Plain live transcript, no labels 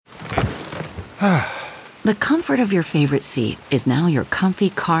The comfort of your favorite seat is now your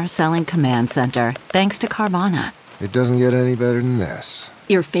comfy car selling command center, thanks to Carvana. It doesn't get any better than this.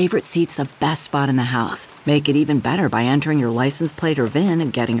 Your favorite seat's the best spot in the house. Make it even better by entering your license plate or VIN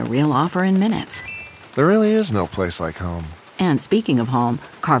and getting a real offer in minutes. There really is no place like home. And speaking of home,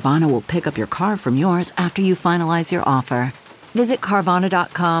 Carvana will pick up your car from yours after you finalize your offer. Visit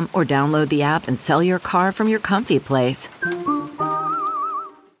Carvana.com or download the app and sell your car from your comfy place.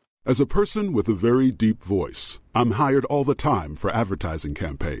 As a person with a very deep voice, I'm hired all the time for advertising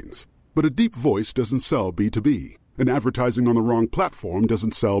campaigns. But a deep voice doesn't sell B2B, and advertising on the wrong platform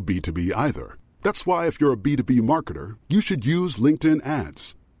doesn't sell B2B either. That's why if you're a B2B marketer, you should use LinkedIn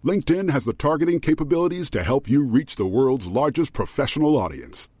ads. LinkedIn has the targeting capabilities to help you reach the world's largest professional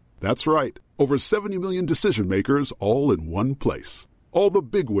audience. That's right, over 70 million decision makers all in one place. All the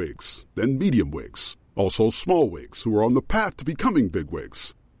big wigs, then medium wigs, also small wigs who are on the path to becoming big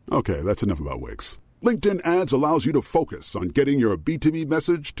wigs. Okay, that's enough about wigs. LinkedIn ads allows you to focus on getting your B2B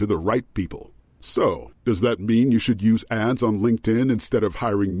message to the right people. So, does that mean you should use ads on LinkedIn instead of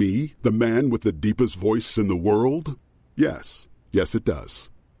hiring me, the man with the deepest voice in the world? Yes. Yes, it does.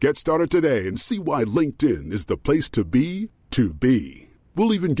 Get started today and see why LinkedIn is the place to be to be.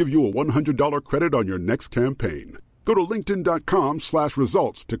 We'll even give you a $100 credit on your next campaign. Go to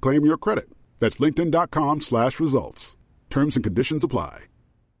linkedin.com/results to claim your credit. That's linkedin.com/results. Terms and conditions apply.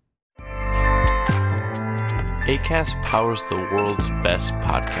 Acast powers the world's best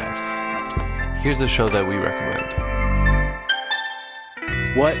podcasts. Here's a show that we recommend.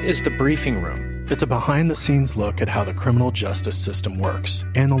 What is The Briefing Room? It's a behind-the-scenes look at how the criminal justice system works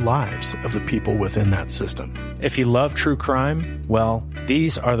and the lives of the people within that system. If you love true crime, well,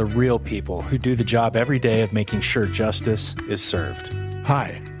 these are the real people who do the job every day of making sure justice is served.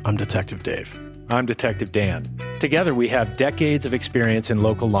 Hi, I'm Detective Dave. I'm Detective Dan. Together we have decades of experience in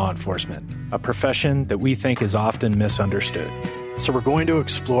local law enforcement, a profession that we think is often misunderstood. So we're going to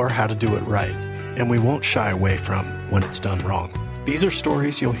explore how to do it right, and we won't shy away from when it's done wrong. These are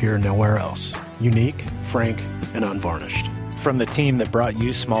stories you'll hear nowhere else. Unique, frank, and unvarnished. From the team that brought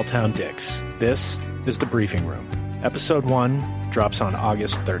you Small Town Dicks, this is The Briefing Room. Episode 1 drops on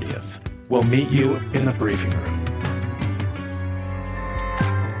August 30th. We'll meet you in the briefing room.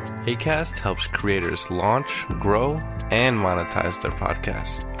 Acast helps creators launch, grow, and monetize their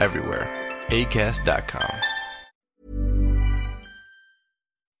podcasts everywhere. Acast.com.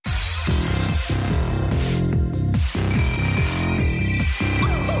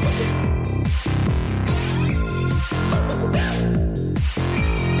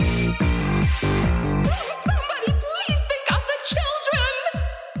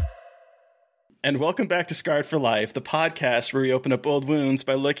 And welcome back to Scarred for Life, the podcast where we open up old wounds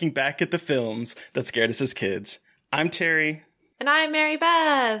by looking back at the films that scared us as kids. I'm Terry. And I'm Mary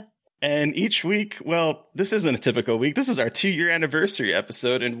Beth. And each week, well, this isn't a typical week. This is our 2-year anniversary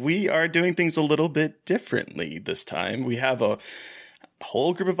episode, and we are doing things a little bit differently this time. We have a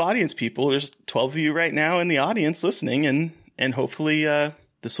whole group of audience people. There's 12 of you right now in the audience listening, and hopefully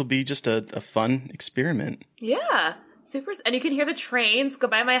this will be just a fun experiment. Yeah. Super. And you can hear the trains go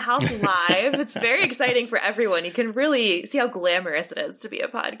by my house live. It's very exciting for everyone. You can really see how glamorous it is to be a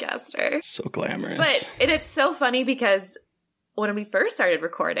podcaster. So glamorous. But it's so funny because when we first started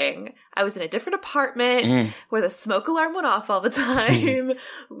recording, I was in a different apartment where the smoke alarm went off all the time.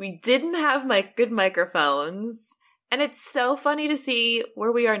 We didn't have good microphones. And it's so funny to see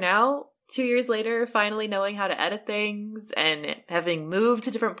where we are now, 2 years later, finally knowing how to edit things and having moved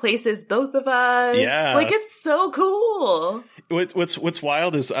to different places, both of us. Yeah. It's so cool. What's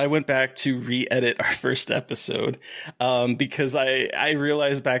wild is I went back to re-edit our first episode because I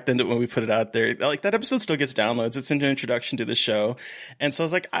realized back then that when we put it out there, that episode still gets downloads. It's an introduction to the show. And so I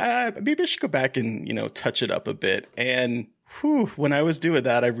was like, maybe I should go back and, touch it up a bit. And when I was doing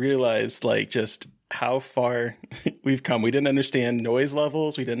that, I realized just how far we've come. We didn't understand noise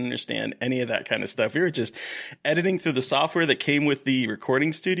levels. We didn't understand any of that kind of stuff. We were just editing through the software that came with the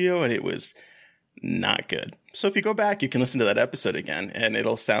recording studio, and it was not good. So if you go back, you can listen to that episode again, and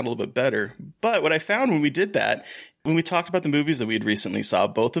it'll sound a little bit better. But what I found when we did that, when we talked about the movies that we had recently saw,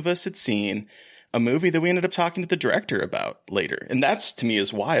 both of us had seen a movie that we ended up talking to the director about later. And that's, to me,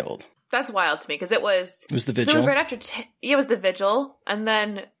 is wild. That's wild to me, because it was The Vigil. So it was right after, it was The Vigil, and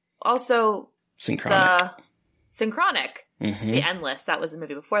then also Synchronic. The Endless. That was the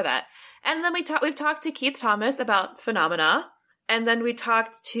movie before that. And then we've talked to Keith Thomas about Phenomena. And then we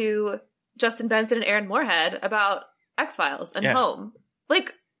talked to Justin Benson and Aaron Moorhead about X-Files and Home.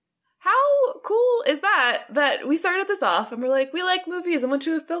 How cool is that we started this off and we're like, we like movies and went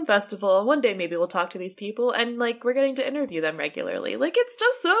to a film festival, and one day maybe we'll talk to these people, and like we're getting to interview them regularly. Like, it's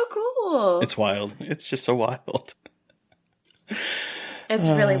just so cool. It's wild. It's just so wild. It's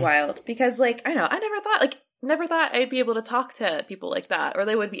really wild because, like, I know, I never thought I'd be able to talk to people like that, or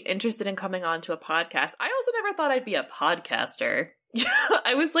they would be interested in coming on to a podcast. I also never thought I'd be a podcaster.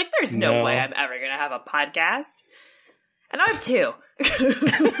 I was like, there's no way I'm ever going to have a podcast. And I have 2.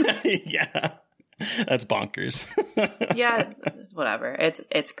 Yeah. That's bonkers. Yeah, whatever.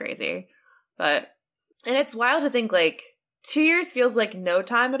 It's crazy. And it's wild to think, like, 2 years feels like no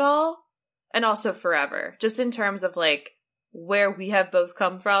time at all, and also forever. Just in terms of, like, where we have both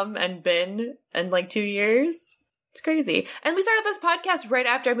come from and been in, like, 2 years. It's crazy. And we started this podcast right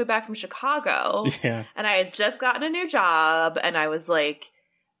after I moved back from Chicago. Yeah. And I had just gotten a new job, and I was, like,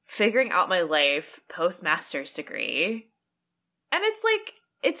 figuring out my life post-master's degree. And it's like,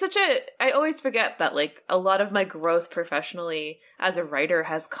 I always forget that, like, a lot of my growth professionally as a writer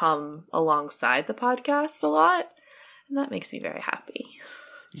has come alongside the podcast a lot. And that makes me very happy.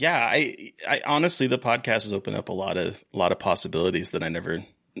 Yeah, I honestly, the podcast has opened up a lot of possibilities that I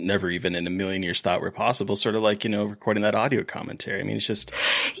never even in a million years thought were possible. Sort of like, recording that audio commentary. I mean, it's just,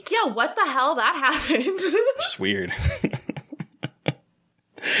 yeah, what the hell that happened? Just weird.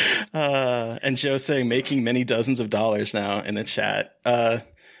 And Joe saying making many dozens of dollars now in the chat.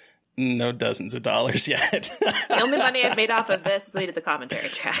 No dozens of dollars yet. The only money I've made off of this is we did the commentary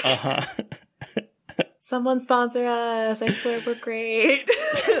track. Someone sponsor us. I swear we're great.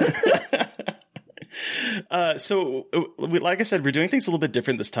 So, like I said, we're doing things a little bit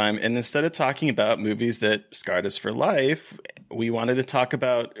different this time. And instead of talking about movies that scarred us for life, we wanted to talk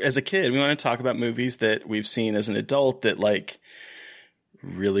about, as a kid, we wanted to talk about movies that we've seen as an adult that, like,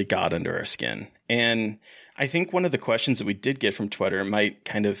 really got under our skin. And I think one of the questions that we did get from Twitter might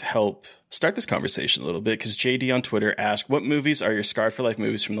kind of help start this conversation a little bit, because JD on Twitter asked, what movies are your scarred for life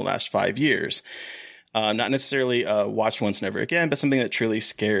movies from the last 5 years? Not necessarily watch once, never again, but something that truly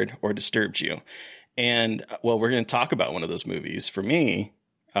scared or disturbed you. And, well, we're going to talk about one of those movies for me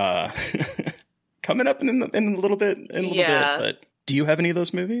coming up in a little bit. But do you have any of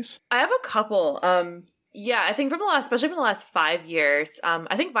those movies? I have a couple. Yeah, I think especially from the last 5 years,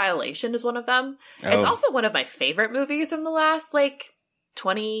 I think Violation is one of them. Oh. It's also one of my favorite movies from the last, like,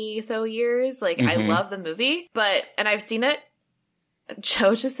 20 so years. Like, I love the movie, and I've seen it.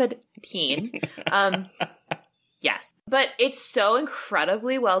 Joe just said teen. Yes. But it's so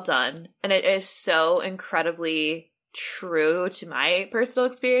incredibly well done, and it is so incredibly true to my personal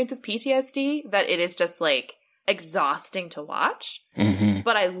experience with PTSD that it is just, like, exhausting to watch.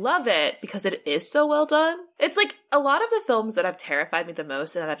 But I love it because it is so well done. It's like a lot of the films that have terrified me the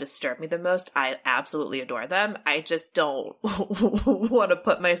most and that have disturbed me the most, I absolutely adore them. I just don't want to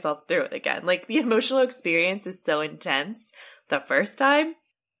put myself through it again. Like, the emotional experience is so intense the first time,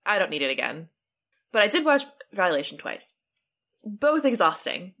 I don't need it again. But I did watch Violation twice. Both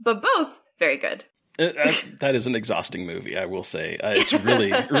exhausting, but both very good. That is an exhausting movie, I will say. It's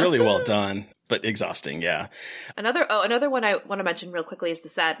really, really well done, but exhausting, yeah. Another one I want to mention real quickly is The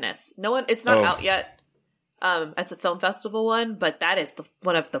Sadness. It's not out yet. It's a film festival one, but that is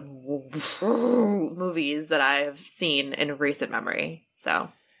one of the movies that I've seen in recent memory. So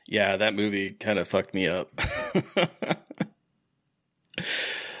yeah, that movie kind of fucked me up.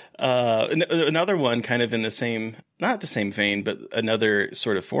 Another one kind of in the same, not the same vein, but another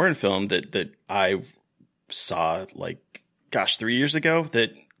sort of foreign film that I saw, like, 3 years ago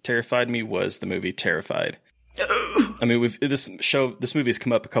that terrified me was the movie Terrified. I mean, this movie has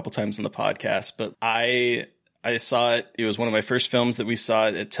come up a couple times on the podcast, but I saw it. It was one of my first films that we saw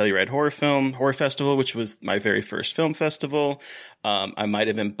at Telluride Horror Festival, which was my very first film festival. I might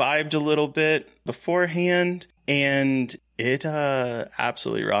have imbibed a little bit beforehand, and it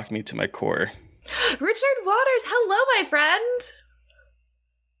absolutely rocked me to my core. Richard Waters, hello, my friend.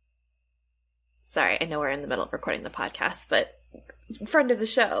 Sorry, I know we're in the middle of recording the podcast, but friend of the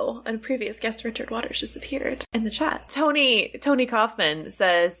show and previous guest Richard Waters just appeared in the chat. Tony Kaufman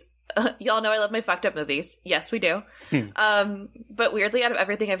says, y'all know I love my fucked up movies. Yes, we do. But weirdly, out of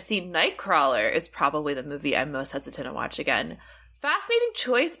everything I've seen, Nightcrawler is probably the movie I'm most hesitant to watch again. Fascinating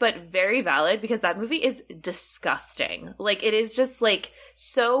choice, but very valid, because that movie is disgusting. Like, it is just, like,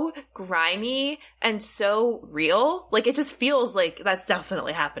 so grimy and so real. Like, it just feels like that's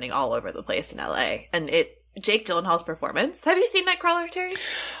definitely happening all over the place in LA. And Jake Gyllenhaal's performance. Have you seen Nightcrawler, Terry?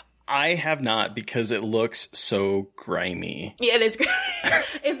 I have not, because it looks so grimy. Yeah, it is.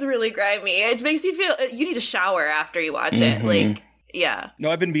 It's really grimy. It makes you feel you need a shower after you watch it. Like, yeah. No,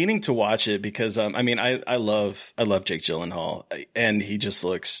 I've been meaning to watch it because, I mean, I love Jake Gyllenhaal, and he just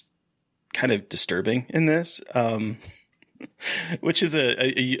looks kind of disturbing in this, which is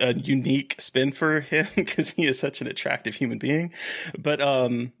a unique spin for him because he is such an attractive human being. But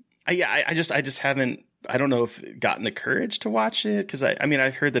I just haven't. I don't know if gotten the courage to watch it because I mean I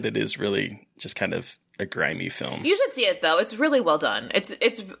heard that it is really just kind of a grimy film. You should see it though; it's really well done.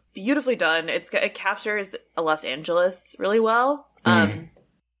 It's beautifully done. It captures Los Angeles really well,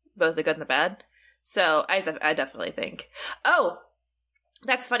 both the good and the bad. So I definitely think. Oh,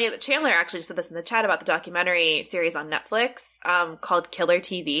 that's funny that Chandler actually said this in the chat about the documentary series on Netflix called Killer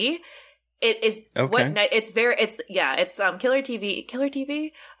TV. It is it's Killer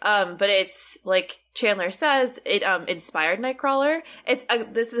TV. But it's like Chandler says, it inspired Nightcrawler.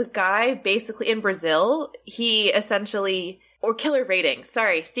 This is a guy basically in Brazil. He essentially Killer Ratings.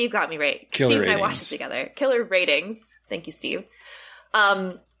 Sorry, Steve got me right. Killer Steve Ratings. And I watched it together. Killer Ratings. Thank you, Steve.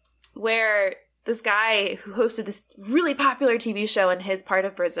 Where this guy who hosted this really popular TV show in his part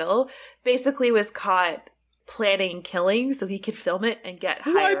of Brazil basically was caught planning killing so he could film it and get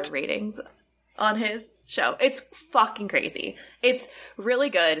higher ratings on his show. It's fucking crazy. It's really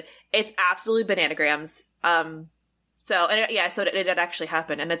good. It's absolutely bananagrams. So it did actually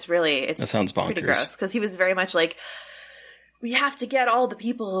happen, and that sounds bonkers. Pretty gross because he was very much like, we have to get all the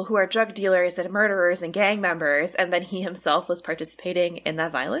people who are drug dealers and murderers and gang members, and then he himself was participating in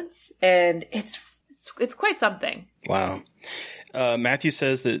that violence, and it's quite something. Wow. Matthew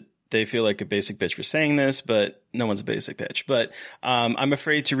says that they feel like a basic bitch for saying this, but no one's a basic bitch. But I'm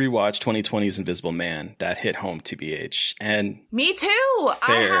afraid to rewatch 2020's Invisible Man. That hit home, TBH. And me too.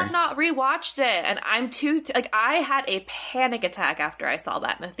 Fair. I have not rewatched it, and I'm too I had a panic attack after I saw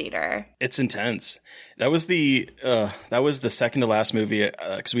that in the theater. It's intense. That was the second to last movie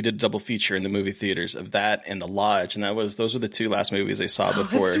because we did a double feature in the movie theaters of that and The Lodge, and those were the two last movies I saw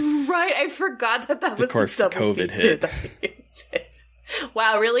before. That's right. I forgot that was the double COVID feature. hit.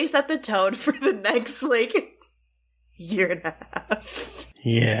 Wow, really set the tone for the next, year and a half.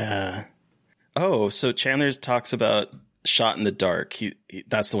 Yeah. Oh, so Chandler talks about Shot in the Dark.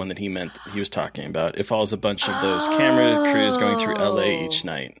 That's the one that he meant he was talking about. It follows a bunch of those camera crews going through LA each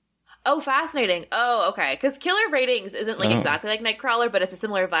night. Oh, fascinating. Oh, okay. Because Killer Ratings isn't, exactly like Nightcrawler, but it's a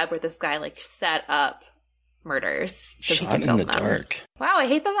similar vibe where this guy, set up murders so he can film them. Shot in the Dark. Wow, I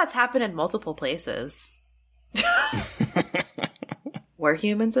hate that that's happened in multiple places. Were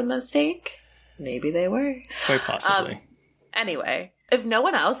humans a mistake? Maybe they were. Quite possibly. Anyway, if no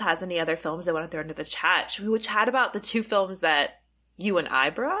one else has any other films they want to throw into the chat, should we chat about the two films that you and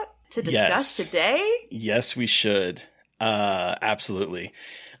I brought to discuss today? Yes, we should. Absolutely.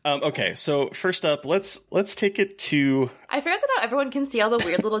 Okay, so first up, let's take it to... I forgot that now everyone can see all the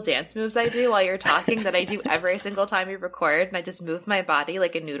weird little dance moves I do while you're talking that I do every single time we record, and I just move my body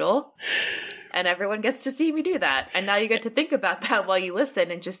like a noodle. And everyone gets to see me do that. And now you get to think about that while you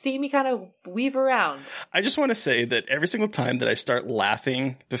listen and just see me kind of weave around. I just want to say that every single time that I start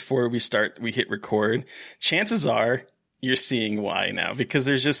laughing before we hit record, chances are you're seeing why now. Because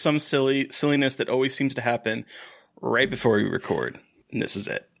there's just some silliness that always seems to happen right before we record. And this is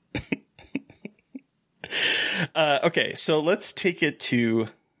it. Okay, so let's take it to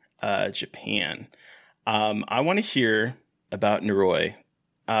Japan. I want to hear about Noroi.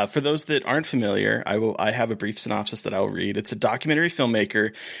 For those that aren't familiar, I have a brief synopsis that I will read. It's a documentary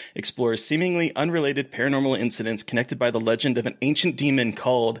filmmaker explores seemingly unrelated paranormal incidents connected by the legend of an ancient demon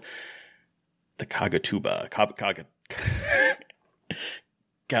called the Kagutaba. Kagutaba.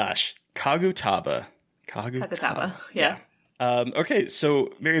 Yeah. Okay,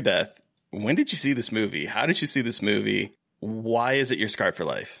 so Mary Beth, when did you see this movie? How did you see this movie? Why is it your scarred for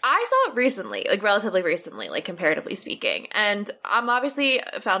life? I saw it recently, relatively recently, comparatively speaking. And I'm obviously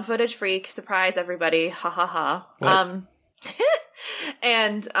a found footage freak. Surprise, everybody. Ha ha ha. What?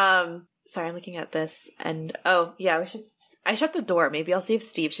 And, sorry, I'm looking at this. And, I shut the door. Maybe I'll see if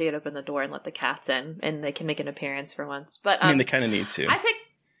Steve should open the door and let the cats in and they can make an appearance for once. But, they kind of need to.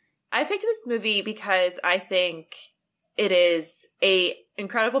 I picked this movie because I think it is a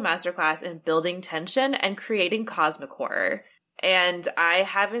incredible masterclass in building tension and creating cosmic horror. And I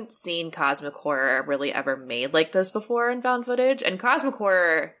haven't seen cosmic horror really ever made like this before in found footage. And cosmic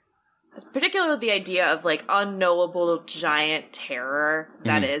horror, particularly the idea of unknowable giant terror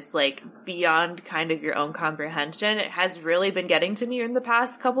that is beyond kind of your own comprehension, it has really been getting to me in the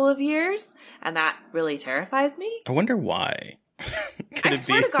past couple of years. And that really terrifies me. I wonder why. I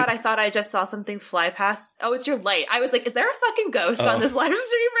swear to God, I thought I just saw something fly past. Oh, it's your light. I was like, is there a fucking ghost on this live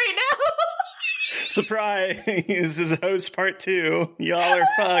stream right now? Surprise! This is host part 2. Y'all are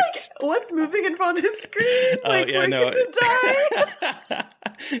fucked. What's moving in front of the screen? Oh, yeah, no. Die?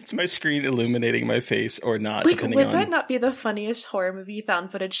 It's my screen illuminating my face or not. Like, would that not be the funniest horror movie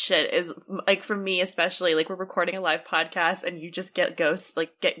found footage shit? Is like, for me especially, like, we're recording a live podcast and you just get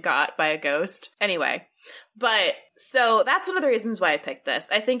got by a ghost. Anyway, but so that's one of the reasons why I picked this.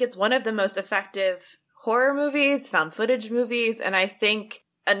 I think it's one of the most effective horror movies, found footage movies, and I think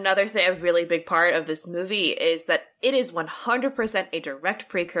another thing, a really big part of this movie is that it is 100% a direct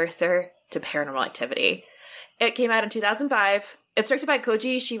precursor to Paranormal Activity. It came out in 2005. It's directed by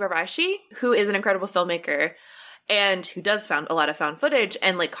Koji Shibarashi, who is an incredible filmmaker and who does a lot of found footage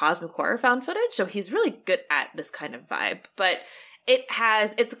and like cosmic horror found footage. So he's really good at this kind of vibe. But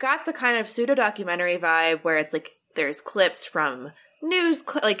it's got the kind of pseudo documentary vibe where it's like there's clips from news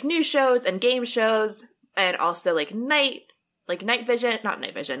shows and game shows, and also like night vision, not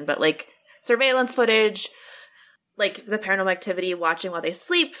night vision, but like surveillance footage, like the Paranormal Activity watching while they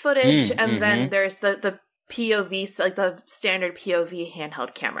sleep footage, and then there's the POV, like the standard POV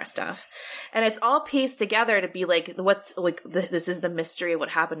handheld camera stuff. And it's all pieced together to be like, this is the mystery of what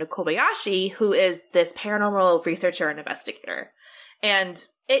happened to Kobayashi, who is this paranormal researcher and investigator. And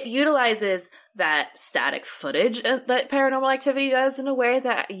it utilizes that static footage that Paranormal Activity does in a way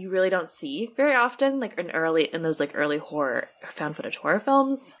that you really don't see very often, like in those like early horror, found footage horror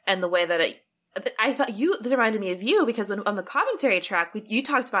films. And the way that I thought this reminded me of you, because when on the commentary track, you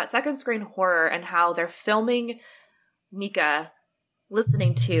talked about second screen horror and how they're filming Mika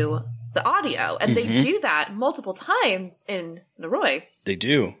listening to the audio. And they do that multiple times in Noroi. They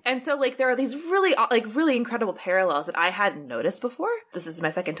do. And so like there are these really incredible parallels that I hadn't noticed before. This is my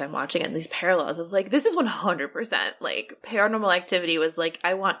second time watching it, and these parallels of like, this is 100% like Paranormal Activity was like,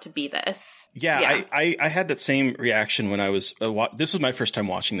 I want to be this. Yeah. I had that same reaction when I was this was my first time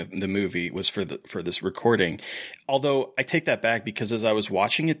watching the movie, was for this recording. Although I take that back, because as I was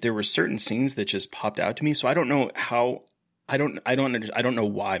watching it, there were certain scenes that just popped out to me. So I don't know how. I don't know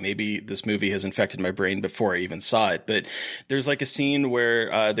why. Maybe this movie has infected my brain before I even saw it. But there's like a scene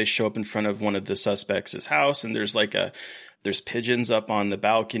where they show up in front of one of the suspects' house, and there's pigeons up on the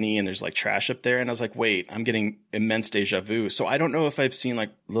balcony, and there's like trash up there. And I was like, wait, I'm getting immense deja vu. So I don't know if I've seen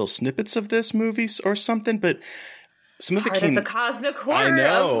like little snippets of this movie or something, but some of it came. The cosmic horror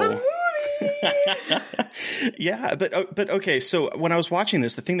of the movie. Yeah, but okay. So when I was watching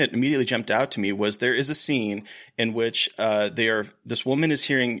this, the thing that immediately jumped out to me was there is a scene in which this woman is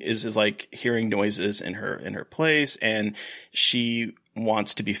hearing noises in her place, and she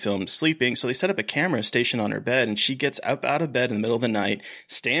wants to be filmed sleeping. So they set up a camera station on her bed, and she gets up out of bed in the middle of the night,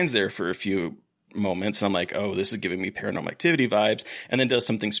 stands there for a few moments, and I'm like, oh, this is giving me Paranormal Activity vibes, and then does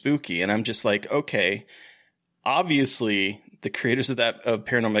something spooky, and I'm just like, okay, obviously the creators of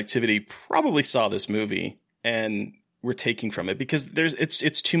Paranormal Activity probably saw this movie and were taking from it, because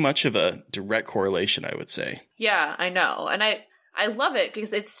it's too much of a direct correlation, I would say. Yeah, I know. And I love it,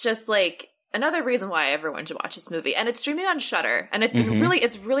 because it's just like another reason why everyone should watch this movie. And it's streaming on Shudder, and it's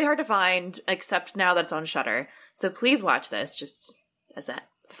it's really hard to find, except now that it's on Shudder. So please watch this, just as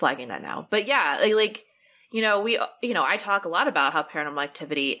flagging that now. But yeah, I talk a lot about how Paranormal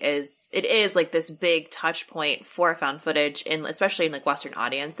Activity is like this big touch point for found footage, especially in like Western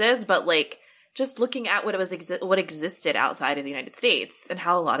audiences, but like just looking at what existed outside of the United States, and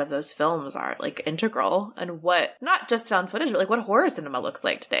how a lot of those films are like integral, and what not just found footage, but like what horror cinema looks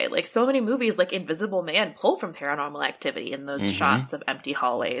like today. Like so many movies like Invisible Man pull from Paranormal Activity in those shots of empty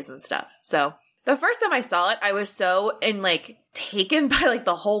hallways and stuff. So the first time I saw it, I was so taken by like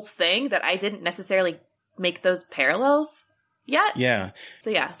the whole thing that I didn't necessarily make those parallels yet. Yeah. So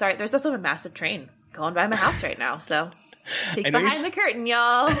yeah, sorry. There's also a massive train going by my house right now. So peek behind the curtain,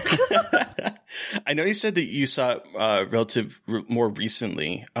 y'all. I know you said that you saw it more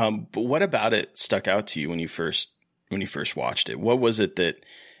recently. But what about it stuck out to you when you first watched it? What was it that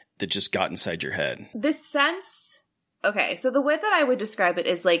just got inside your head? This sense. Okay, so the way that I would describe it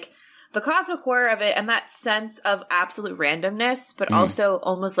is like the cosmic horror of it, and that sense of absolute randomness, but also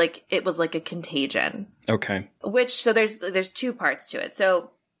almost like it was like a contagion. Okay. So there's two parts to it.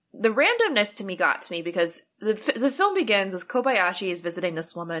 So the randomness to me got to me because the film begins with Kobayashi is visiting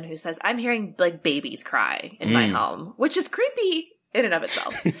this woman who says, I'm hearing like babies cry in my home, which is creepy in and of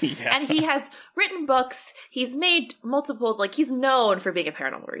itself. Yeah. And he has written books. He's made multiple, like he's known for being a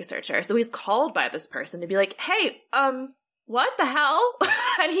paranormal researcher. So he's called by this person to be like, hey, what the hell?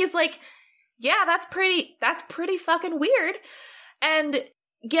 And he's like, yeah, that's pretty fucking weird. And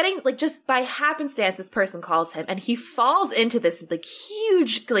getting, like, just by happenstance, this person calls him, and he falls into this, like,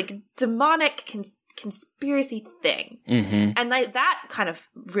 huge, like, demonic conspiracy thing. Mm-hmm. And that kind of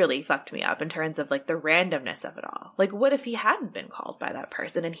really fucked me up in terms of like the randomness of it all. Like, what if he hadn't been called by that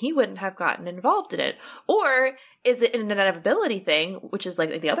person and he wouldn't have gotten involved in it? Or is it an inevitability thing, which is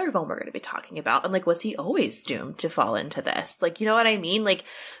like the other film we're going to be talking about? And like, was he always doomed to fall into this? Like, you know what I mean? Like,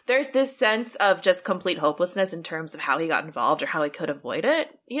 there's this sense of just complete hopelessness in terms of how he got involved or how he could avoid it,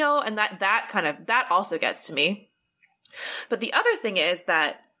 you know, and that also gets to me. But the other thing is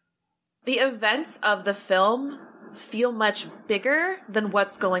that the events of the film feel much bigger than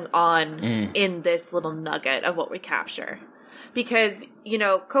what's going on in this little nugget of what we capture. Because, you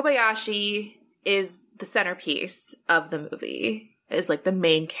know, Kobayashi is the centerpiece of the movie, is like the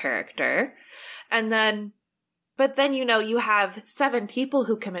main character. But then, you know, you have 7 people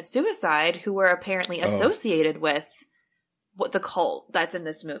who commit suicide who were apparently associated with the cult that's in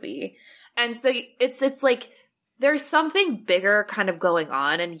this movie. And so it's like, there's something bigger kind of going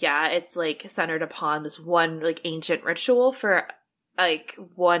on, and yeah, it's like centered upon this one like ancient ritual for like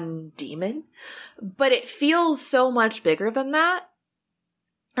one demon, but it feels so much bigger than that.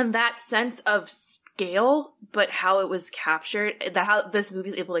 And that sense of scale, but how it was captured, how this movie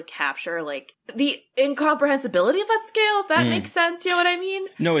is able to capture like the incomprehensibility of that scale, if that makes sense, you know what I mean?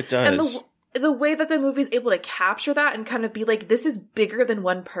 No, it does. And the way that the movie is able to capture that and kind of be like, this is bigger than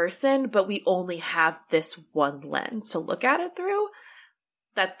one person, but we only have this one lens to look at it through.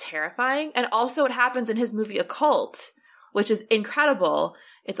 That's terrifying. And also it happens in his movie Occult, which is incredible.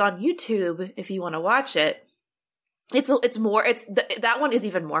 It's on YouTube if you want to watch it. That one is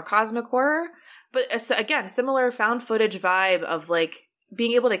even more cosmic horror, but again, similar found footage vibe of like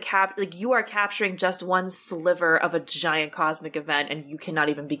being able to you are capturing just one sliver of a giant cosmic event, and you cannot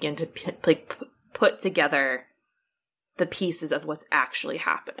even begin to put together the pieces of what's actually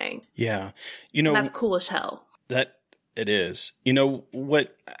happening. Yeah. You know, and that's cool as hell. That it is. You know,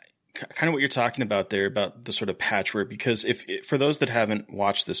 what you're talking about there about the sort of patchwork, because for those that haven't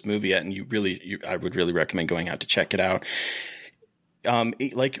watched this movie yet, and I would really recommend going out to check it out.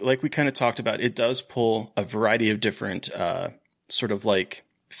 Like we kind of talked about, it does pull a variety of different, sort of like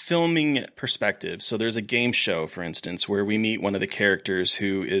filming perspectives. So there's a game show, for instance, where we meet one of the characters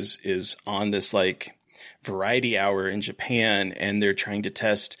who is on this like variety hour in Japan, and they're trying to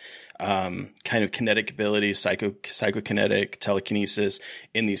test kind of kinetic ability, psychokinetic telekinesis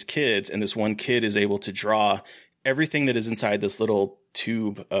in these kids. And this one kid is able to draw everything that is inside this little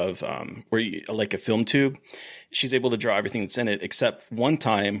tube of like a film tube. She's able to draw everything that's in it, except one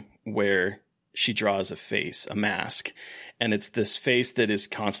time where she draws a face, a mask. And it's this face that is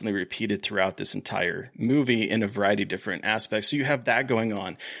constantly repeated throughout this entire movie in a variety of different aspects. So you have that going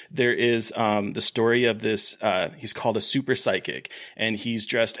on. There is the story of this, he's called a super psychic, and he's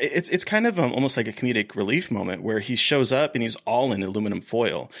dressed, it's kind of almost like a comedic relief moment where he shows up and he's all in aluminum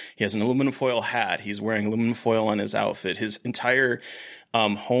foil. He has an aluminum foil hat. He's wearing aluminum foil on his outfit. His entire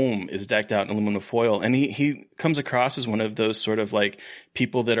home is decked out in aluminum foil, and he comes across as one of those sort of like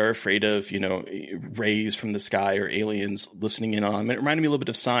people that are afraid of, you know, rays from the sky or aliens listening in on him. It reminded me a little bit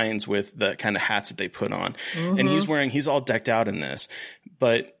of Signs with the kind of hats that they put on. Mm-hmm. And he's all decked out in this,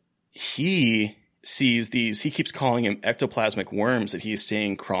 but he sees he keeps calling them ectoplasmic worms that he's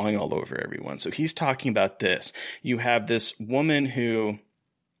seeing crawling all over everyone. So he's talking about this. You have this woman who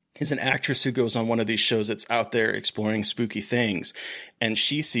is an actress who goes on one of these shows that's out there exploring spooky things, and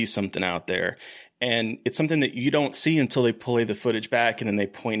she sees something out there, and it's something that you don't see until they play the footage back, and then they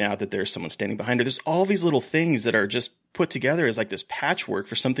point out that there's someone standing behind her. There's all these little things that are just put together as like this patchwork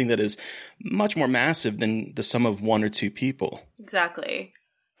for something that is much more massive than the sum of one or two people. Exactly.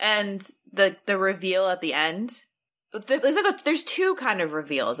 And the reveal at the end, there's two kind of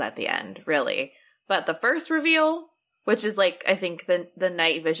reveals at the end, really. But the first reveal, which is like, I think the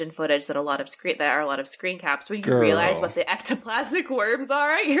night vision footage that are a lot of screen caps, when you realize what the ectoplasmic worms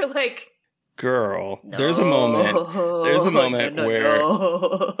are, you're like, girl, no. There's a moment where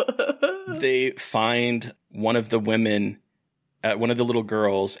they find one of the women, one of the little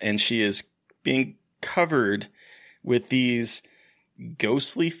girls, and she is being covered with these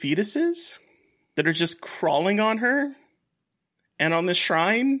ghostly fetuses that are just crawling on her and on the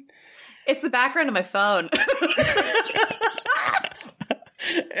shrine. It's the background of my phone.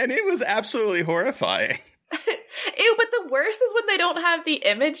 And it was absolutely horrifying. But the worst is when they don't have the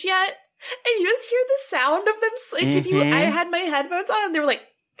image yet, and you just hear the sound of them. Like, I had my headphones on, and they were like,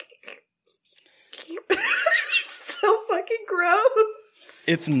 so fucking gross.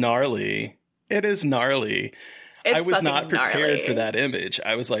 It's gnarly. It is gnarly. I was not prepared for that image.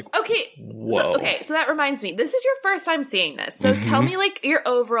 I was like, okay, whoa. So that reminds me, this is your first time seeing this. So tell me like your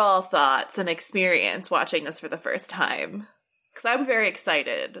overall thoughts and experience watching this for the first time. because I'm very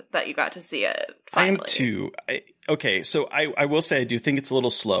excited that you got to see it. Finally. I am too. Okay, so I will say I do think it's a little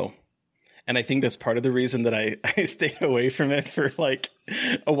slow. And I think that's part of the reason that I stayed away from it for like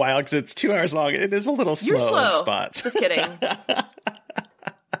a while, because it's 2 hours long. It is a little slow in spots. Just kidding.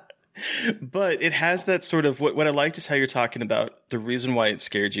 But it has that sort of, what I liked is how you're talking about the reason why it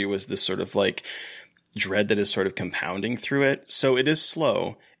scared you was this sort of like dread that is sort of compounding through it. So it is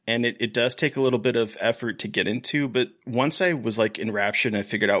slow. And it does take a little bit of effort to get into, but once I was like enraptured and I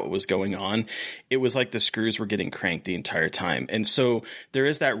figured out what was going on, it was like the screws were getting cranked the entire time. And so there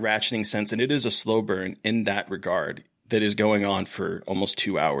is that ratcheting sense, and it is a slow burn in that regard that is going on for almost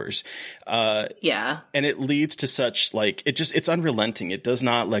 2 hours. Yeah. And it leads to such like, it's unrelenting. It does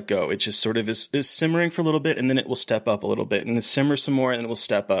not let go. It just sort of is simmering for a little bit, and then it will step up a little bit, and it simmers some more, and then it will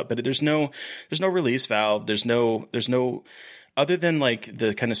step up. But there's no release valve. There's no, other than like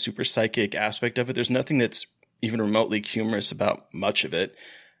the kind of super psychic aspect of it, there's nothing that's even remotely humorous about much of it.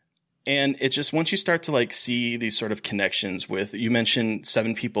 And it just, once you start to like see these sort of connections with, you mentioned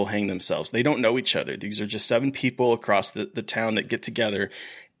 7 people hang themselves. They don't know each other. These are just 7 people across the town that get together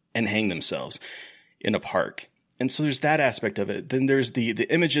and hang themselves in a park. And so there's that aspect of it. Then there's the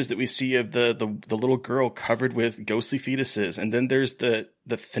images that we see of the little girl covered with ghostly fetuses. And then there's the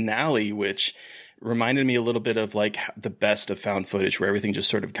finale, which reminded me a little bit of like the best of found footage, where everything just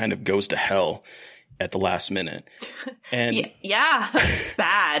sort of kind of goes to hell at the last minute. And yeah,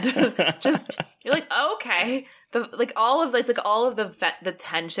 bad. Just, you're like, oh, okay. All of the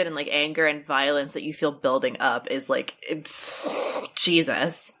tension and like anger and violence that you feel building up is like,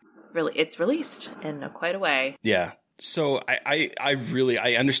 Jesus. Really, it's released in quite a way. Yeah. So I really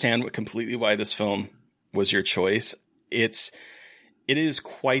understand completely why this film was your choice. It is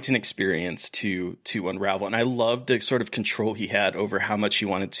quite an experience to unravel. And I love the sort of control he had over how much he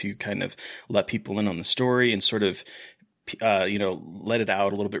wanted to kind of let people in on the story and sort of, let it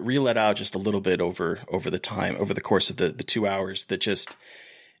out a little bit, re-let out just a little bit over the course of the 2 hours that just,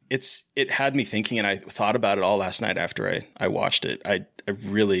 it had me thinking, and I thought about it all last night after I watched it. I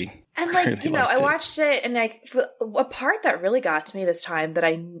really, and like, really I watched it, and like a part that really got to me this time that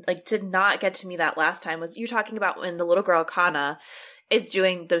I like did not get to me that last time was you talking about when the little girl Kana is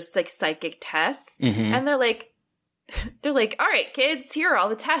doing those like psychic tests, and they're like, all right, kids, here are all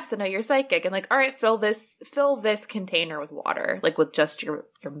the tests that know you're psychic, and like, all right, fill this container with water, like with just your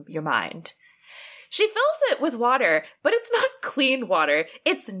mind. She fills it with water, but it's not clean water.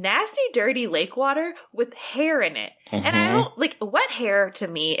 It's nasty, dirty lake water with hair in it. And I don't, like, wet hair to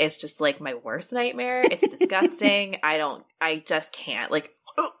me is just, like, my worst nightmare. It's disgusting. I just can't. Like,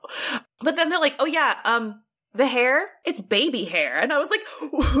 but then they're like, oh, yeah, the hair, it's baby hair. And I was like,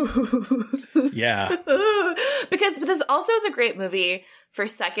 yeah. But this also is a great movie for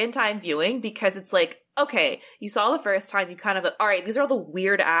second time viewing, because it's like, okay, you saw the first time, you kind of, all right, these are all the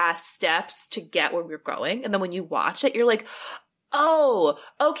weird ass steps to get where we're going. And then when you watch it, you're like, oh,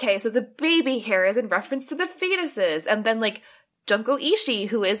 okay, so the baby hair is in reference to the fetuses. And then like Junko Ishii,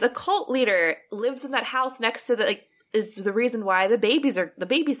 who is a cult leader, lives in that house next to is the reason why the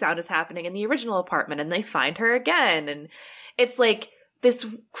baby sound is happening in the original apartment, and they find her again. And it's like this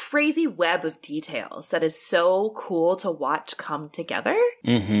crazy web of details that is so cool to watch come together.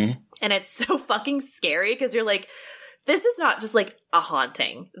 And it's so fucking scary, because you're like, this is not just like a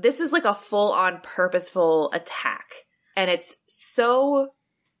haunting. This is like a full-on purposeful attack. And it's so,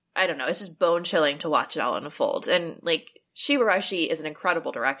 I don't know, it's just bone-chilling to watch it all unfold. And like, Shibarashi is an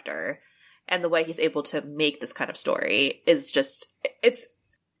incredible director, and the way he's able to make this kind of story is just, it's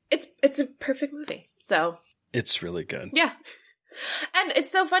a perfect movie. So it's really good. Yeah. And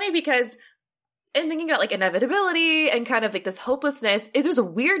it's so funny because in thinking about like inevitability and kind of like this hopelessness, there's a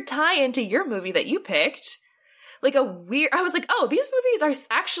weird tie into your movie that you picked. Like I was like, oh, these movies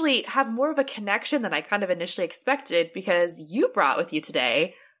are actually have more of a connection than I kind of initially expected, because you brought with you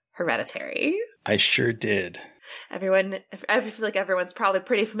today Hereditary. I sure did. I feel like everyone's probably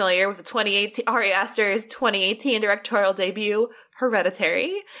pretty familiar with the 2018 Ari Aster's 2018 directorial debut,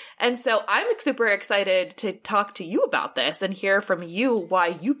 Hereditary. And so I'm super excited to talk to you about this and hear from you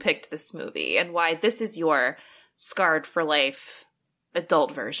why you picked this movie and why this is your scarred for life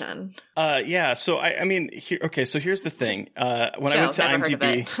adult version. Yeah. So I mean, so here's the thing. When I went to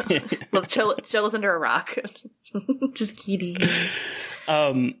IMDb, Jill is under a rock. Just kidding.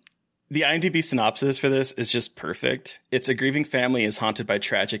 The IMDb synopsis for this is just perfect. It's a grieving family is haunted by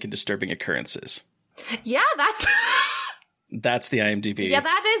tragic and disturbing occurrences. Yeah, that's the IMDb. Yeah,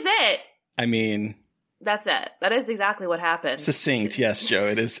 that is it. I mean, that's it. That is exactly what happened. Succinct, yes,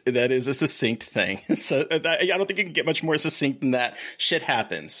 Joe. That is a succinct thing. So I don't think you can get much more succinct than that. Shit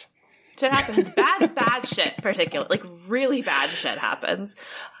happens. Shit happens. Bad shit, particularly. Like, really bad shit happens.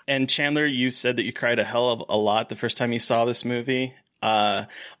 And Chandler, you said that you cried a hell of a lot the first time you saw this movie.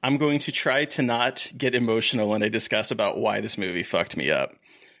 I'm going to try to not get emotional when I discuss about why this movie fucked me up.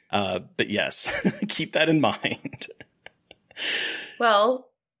 But yes, keep that in mind. Well,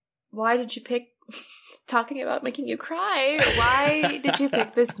 why did you pick talking about making you cry? Why did you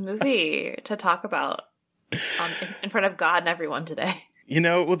pick this movie to talk about in front of God and everyone today?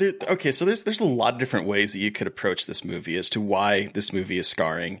 Well, so there's a lot of different ways that you could approach this movie as to why this movie is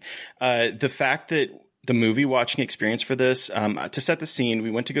scarring. The fact that the movie watching experience for this, to set the scene,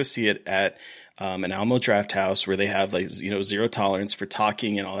 we went to go see it at an Alamo Draft House where they have zero tolerance for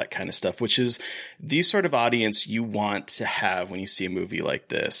talking and all that kind of stuff, which is the sort of audience you want to have when you see a movie like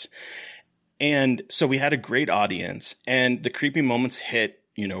this. And so we had a great audience, and the creepy moments hit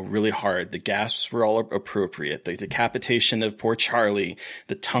really hard. The gasps were all appropriate. The decapitation of poor Charlie,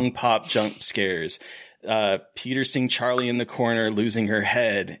 the tongue pop jump scares, Peter seeing Charlie in the corner losing her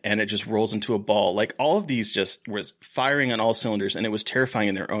head and it just rolls into a ball. Like, all of these just was firing on all cylinders, and it was terrifying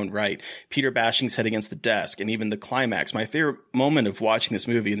in their own right. Peter bashing his head against the desk, and even the climax. My favorite moment of watching this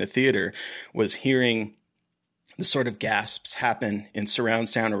movie in the theater was hearing the sort of gasps happen in surround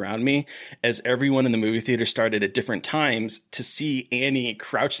sound around me as everyone in the movie theater started at different times to see Annie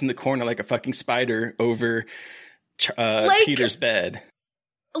crouched in the corner like a fucking spider over Peter's bed.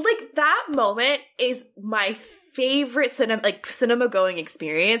 Like, that moment is my favorite cinema going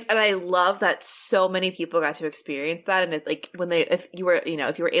experience, and I love that so many people got to experience that. And if you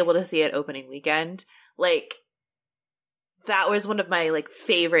were able to see it opening weekend, like, that was one of my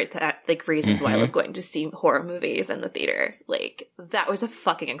favorite reasons why I love going to see horror movies in the theater. Like, that was a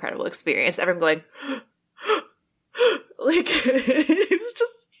fucking incredible experience. Everyone going, it was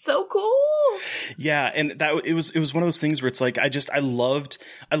just so cool. Yeah, and it was one of those things where it's like I love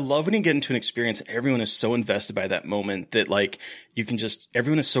when you get into an experience and everyone is so invested by that moment that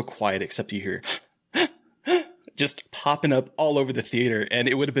everyone is so quiet except you hear just popping up all over the theater, and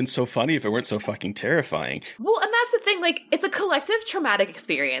it would have been so funny if it weren't so fucking terrifying. Well, and that's the thing, it's a collective traumatic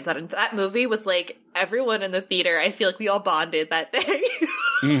experience. That movie was everyone in the theater, I feel like we all bonded that day.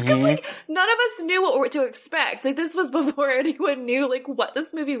 Because none of us knew what to expect. This was before anyone knew what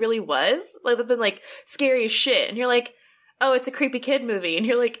this movie really was, other than scary as shit. And you're like, oh, it's a creepy kid movie, and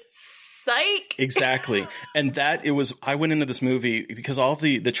you're like, psych. Exactly. And I went into this movie because all of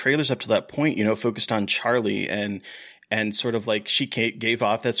the trailers up to that point, focused on Charlie and sort of she gave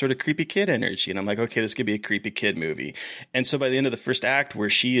off that sort of creepy kid energy. And I'm like, okay, this could be a creepy kid movie. And so by the end of the first act, where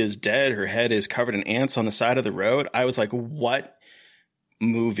she is dead, her head is covered in ants on the side of the road, I was like, what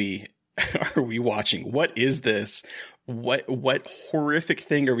movie are we watching? What is this? What horrific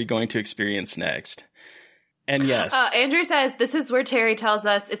thing are we going to experience next? And yes. Andrew says, this is where Terry tells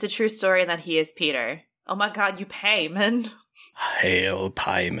us it's a true story and that he is Peter. Oh my God, you payman. Hail,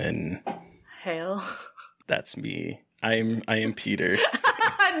 Pieman. Hail. That's me. I am Peter.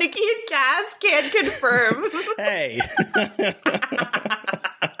 Nikki and Cass can't confirm. Hey.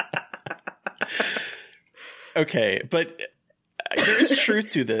 Okay, but there is truth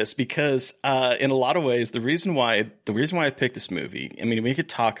to this because in a lot of ways, the reason why I picked this movie, I mean, we could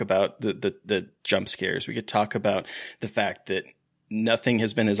talk about the jump scares. We could talk about the fact that nothing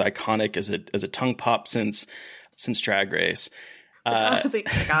has been as iconic as a tongue pop since Drag Race. Honestly,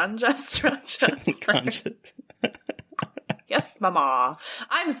 ganja. Yes, mama.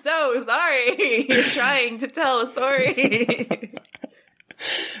 I'm so sorry. You're trying to tell a story.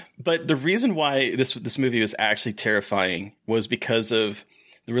 But the reason why this movie was actually terrifying was because of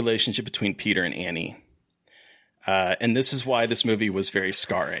the relationship between Peter and Annie. And this is why this movie was very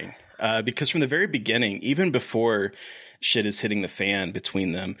scarring. Because from the very beginning, even before shit is hitting the fan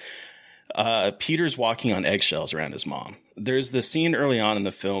between them, Peter's walking on eggshells around his mom. There's the scene early on in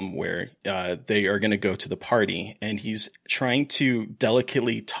the film where they are going to go to the party, and he's trying to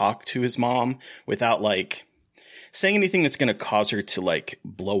delicately talk to his mom without saying anything that's going to cause her to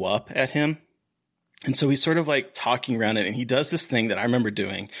blow up at him. And so he's sort of talking around it, and he does this thing that I remember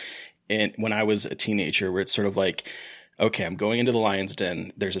doing when I was a teenager, where it's sort of okay, I'm going into the lion's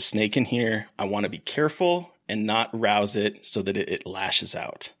den. There's a snake in here. I want to be careful and not rouse it so that it lashes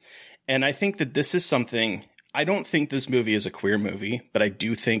out. And I think that this is something, I don't think this movie is a queer movie, but I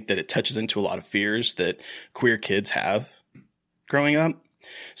do think that it touches into a lot of fears that queer kids have growing up.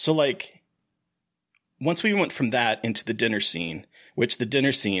 So once we went from that into the dinner scene, which the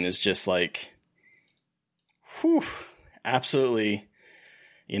dinner scene is just absolutely,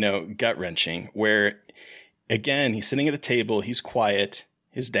 gut wrenching, where again, he's sitting at a table, he's quiet.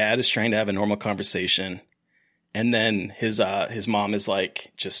 His dad is trying to have a normal conversation. And then his mom is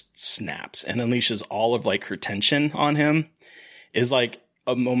like, just snaps and unleashes all of like her tension on him, is like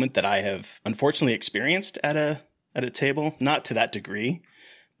a moment that I have unfortunately experienced at a table, not to that degree,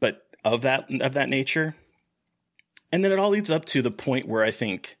 but of that nature. And then it all leads up to the point where I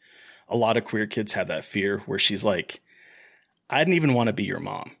think a lot of queer kids have that fear where she's like, I didn't even want to be your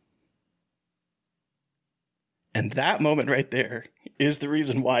mom. And that moment right there is the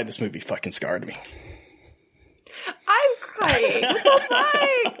reason why this movie fucking scarred me. I'm crying. What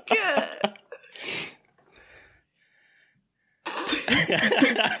the fuck?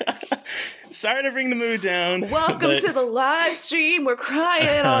 Sorry to bring the mood down. Welcome to the live stream. We're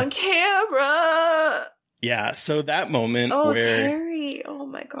crying on camera. Yeah, so that moment where Terry, oh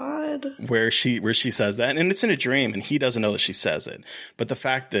my god. Where she says that, and it's in a dream and he doesn't know that she says it. But the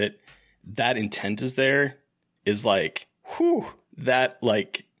fact that that intent is there is like, whew, that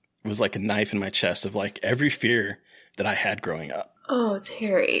like was like a knife in my chest of like every fear that I had growing up. Oh,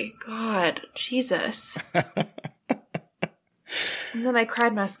 Terry. God. Jesus. And then I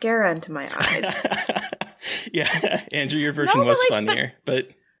cried mascara into my eyes. Yeah, Andrew, your version was funnier, but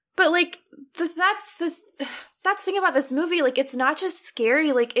like that's the thing about this movie. Like, it's not just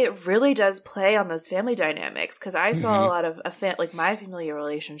scary. Like, it really does play on those family dynamics. Because I saw a lot of like my familial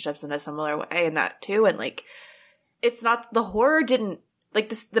relationships in a similar way in that too. And like, it's not, the horror didn't like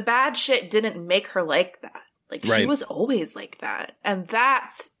this. The bad shit didn't make her like that. Like, she was always like that, and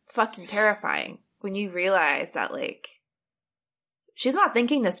that's fucking terrifying when you realize that like she's not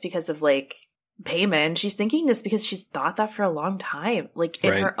thinking this because of like payment. She's thinking this because she's thought that for a long time, like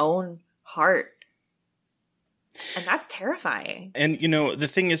in her own heart. And that's terrifying. And, you know, the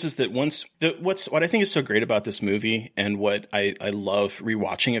thing is that what I think is so great about this movie and what I love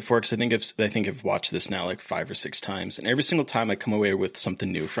rewatching it for, because I think I've watched this now like 5 or 6 times, and every single time I come away with something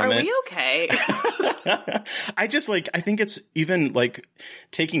new from it. Are we okay? I think it's even like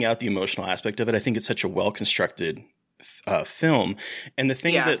taking out the emotional aspect of it. I think it's such a well-constructed film. And the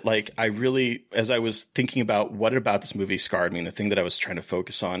thing that like I really, as I was thinking about what about this movie scarred me, and the thing that I was trying to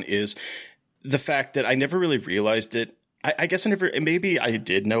focus on is the fact that I never really realized it. I guess maybe I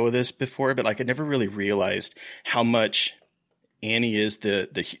did know this before, but like I never really realized how much Annie is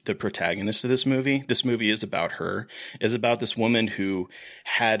the protagonist of this movie. This movie is about her. It's about this woman who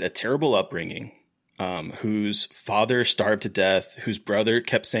had a terrible upbringing, whose father starved to death, whose brother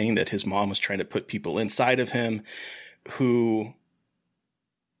kept saying that his mom was trying to put people inside of him, who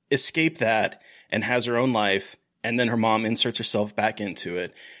escaped that and has her own life. And then her mom inserts herself back into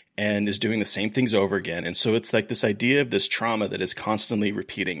it and is doing the same things over again. And so it's like this idea of this trauma that is constantly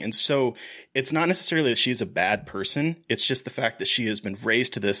repeating. And so it's not necessarily that she's a bad person. It's just the fact that she has been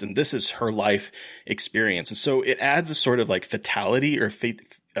raised to this, and this is her life experience. And so it adds a sort of like fatality or a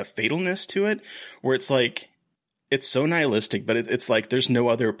fatalness to it, where it's like, it's so nihilistic, but it's like there's no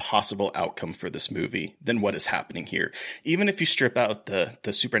other possible outcome for this movie than what is happening here. Even if you strip out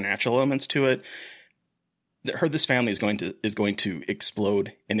the supernatural elements to it, this family is going to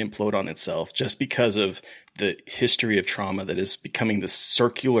explode and implode on itself just because of the history of trauma that is becoming this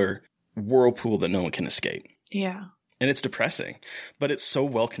circular whirlpool that no one can escape. Yeah. And it's depressing, but it's so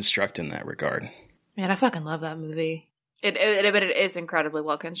well constructed in that regard. Man, I fucking love that movie. But it is incredibly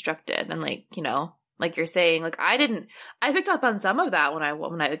well constructed, and like, you know, like you're saying, like I picked up on some of that when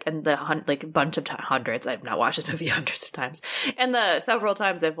I and the like a bunch of hundreds. I've not watched this movie hundreds of times, and the several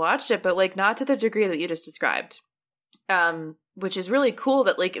times I've watched it, but like not to the degree that you just described. Which is really cool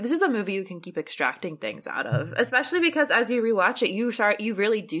that like this is a movie you can keep extracting things out of, especially because as you rewatch it, you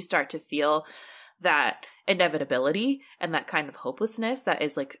really do start to feel that inevitability and that kind of hopelessness that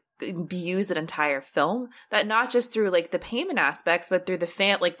is like used an entire film, that not just through like the payment aspects, but through the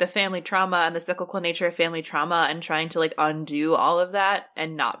family trauma and the cyclical nature of family trauma, and trying to like undo all of that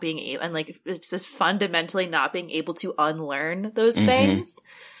and not being able, and like it's just fundamentally not being able to unlearn those things.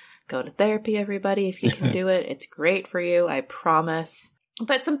 Go to therapy, everybody, if you can do it. It's great for you, I promise.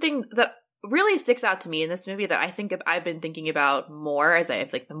 But something that really sticks out to me in this movie that I think I've been thinking about more as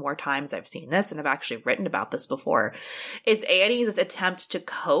I've like the more times I've seen this, and I've actually written about this before, is Annie's attempt to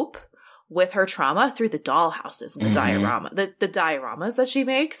cope with her trauma through the dollhouses and the dioramas that she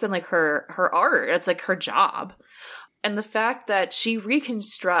makes, and like her art. It's like her job. And the fact that she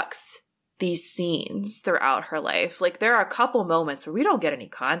reconstructs these scenes throughout her life. Like there are a couple moments where we don't get any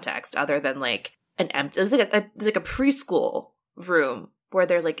context other than like an empty, it was like a preschool room where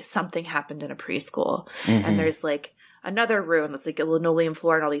there's like something happened in a preschool, and there's like another room that's like a linoleum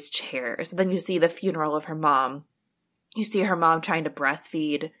floor and all these chairs. And then you see the funeral of her mom. You see her mom trying to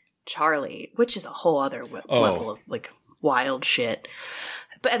breastfeed Charlie, which is a whole other level of like wild shit.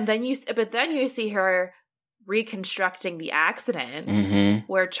 But then you see her reconstructing the accident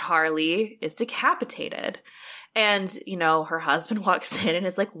where Charlie is decapitated. And, you know, her husband walks in and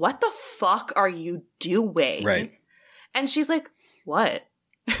is like, what the fuck are you doing? Right. And she's like, what?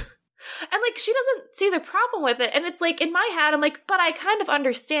 And, like, she doesn't see the problem with it. And it's like, in my head, I'm like, but I kind of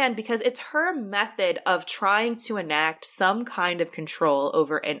understand because it's her method of trying to enact some kind of control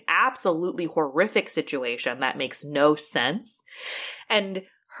over an absolutely horrific situation that makes no sense. And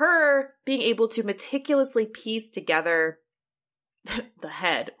her being able to meticulously piece together the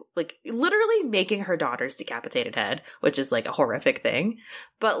head, like, literally making her daughter's decapitated head, which is, like, a horrific thing.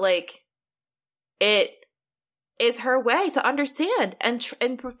 But, like, it is her way to understand and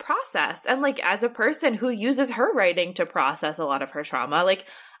process. And, like, as a person who uses her writing to process a lot of her trauma, like,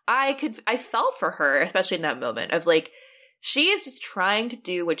 I felt for her, especially in that moment of, like, she is just trying to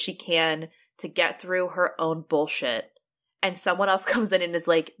do what she can to get through her own bullshit. And someone else comes in and is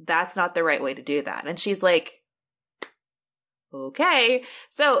like, that's not the right way to do that. And she's like, okay.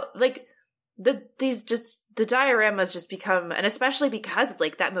 So, like, the dioramas just become, and especially because it's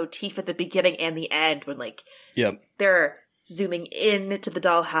like that motif at the beginning and the end when, like, they're zooming in to the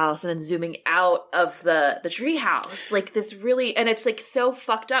dollhouse and then zooming out of the treehouse, like, this really, and it's, like, so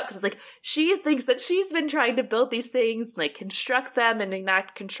fucked up because it's like she thinks that she's been trying to build these things, like, construct them and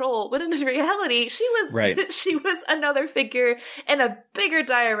enact control, when in reality she was another figure in a bigger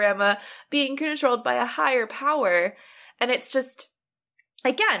diorama being controlled by a higher power. And it's just,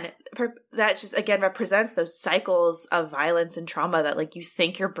 again, that just, again, represents those cycles of violence and trauma that, like, you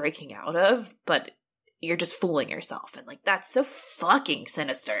think you're breaking out of, but you're just fooling yourself. And, like, that's so fucking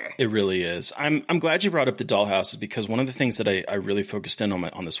sinister. It really is. I'm glad you brought up the dollhouses because one of the things that I really focused in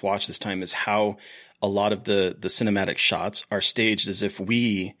on this watch this time is how a lot of the cinematic shots are staged as if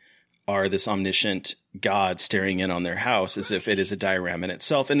we are this omniscient God staring in on their house as if it is a diorama in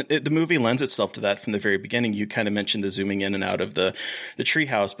itself. And the movie lends itself to that from the very beginning. You kind of mentioned the zooming in and out of the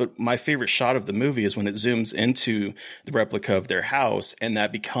treehouse, but my favorite shot of the movie is when it zooms into the replica of their house and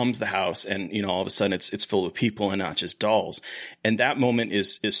that becomes the house. And, you know, all of a sudden it's filled with people and not just dolls. And that moment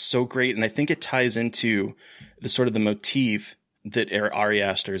is so great. And I think it ties into the sort of the motif that Ari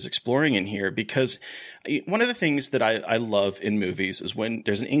Aster is exploring in here, because one of the things that I love in movies is when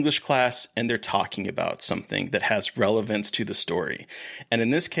there's an English class and they're talking about something that has relevance to the story. And in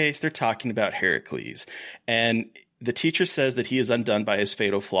this case, they're talking about Heracles. And the teacher says that he is undone by his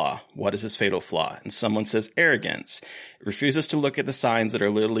fatal flaw. What is his fatal flaw? And someone says arrogance. Refuses to look at the signs that are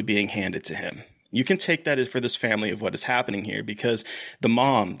literally being handed to him. You can take that for this family of what is happening here, because the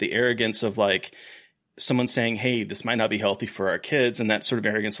mom, the arrogance of, like, someone saying, hey, this might not be healthy for our kids. And that sort of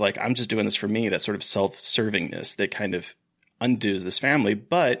arrogance, like, I'm just doing this for me, that sort of self-servingness that kind of undoes this family.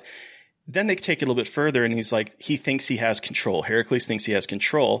 But then they take it a little bit further and he's like, he thinks he has control. Heracles thinks he has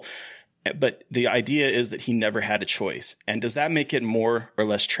control. But the idea is that he never had a choice. And does that make it more or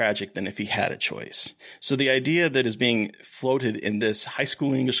less tragic than if he had a choice? So the idea that is being floated in this high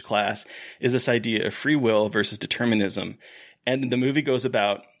school English class is this idea of free will versus determinism. And the movie goes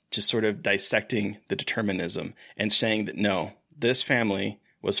about just sort of dissecting the determinism and saying that, no, this family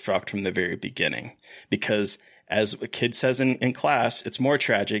was fucked from the very beginning. Because as a kid says in class, it's more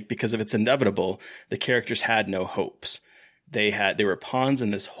tragic because if it's inevitable, the characters had no hopes. They were pawns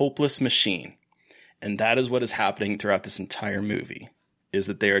in this hopeless machine. And that is what is happening throughout this entire movie, is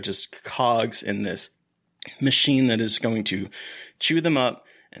that they are just cogs in this machine that is going to chew them up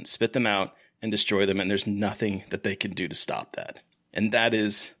and spit them out and destroy them. And there's nothing that they can do to stop that. And that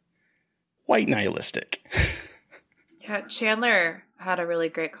is white nihilistic. Yeah, Chandler had a really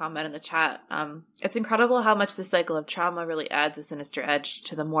great comment in the chat. It's incredible how much the cycle of trauma really adds a sinister edge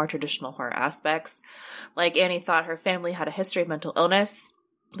to the more traditional horror aspects. Like, Annie thought her family had a history of mental illness,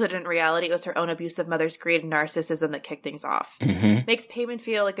 but in reality it was her own abusive mother's greed and narcissism that kicked things off. Mm-hmm. Makes Payman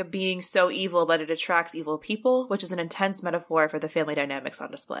feel like a being so evil that it attracts evil people, which is an intense metaphor for the family dynamics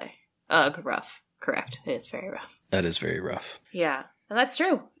on display. Ugh, rough. Correct. It is very rough. That is very rough. Yeah. And that's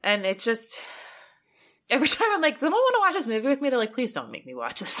true. And it's just, every time I'm like, someone want to watch this movie with me? They're like, please don't make me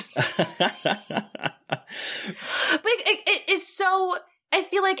watch this. But it is so, I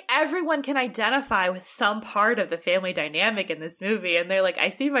feel like everyone can identify with some part of the family dynamic in this movie. And they're like, I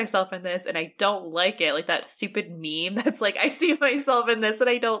see myself in this and I don't like it. Like that stupid meme that's like, I see myself in this and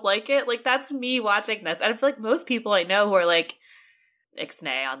I don't like it. Like, that's me watching this. And I feel like most people I know who are like,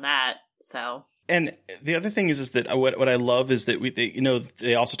 ixnay on that. So. And the other thing is that what I love is that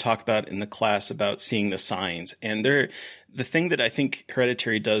they also talk about in the class about seeing the signs. And the thing that I think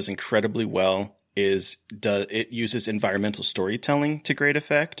Hereditary does incredibly well is it uses environmental storytelling to great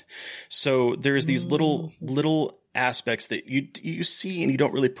effect. So there's these little aspects that you see and you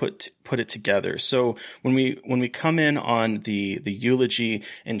don't really put put it together. So when we come in on the eulogy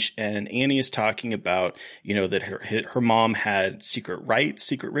and Annie is talking about, you know, that her mom had secret rites,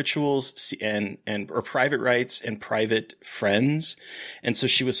 secret rituals, and or private rites and private friends. And so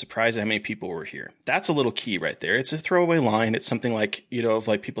she was surprised at how many people were here. That's a little key right there. It's a throwaway line. It's something like, you know, of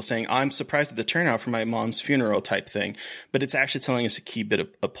like people saying, I'm surprised at the turnout for my mom's funeral type thing. But it's actually telling us a key bit of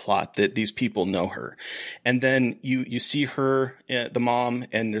a plot that these people know her. And then you see her, the mom,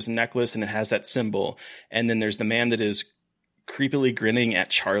 and there's a necklace and it has that symbol. And then there's the man that is creepily grinning at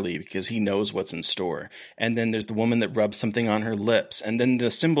Charlie because he knows what's in store. And then there's the woman that rubs something on her lips. And then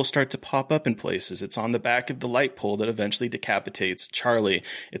the symbols start to pop up in places. It's on the back of the light pole that eventually decapitates Charlie.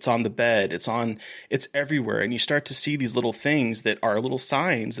 It's on the bed. It's everywhere. And you start to see these little things that are little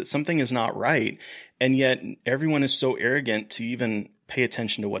signs that something is not right. And yet everyone is so arrogant to even pay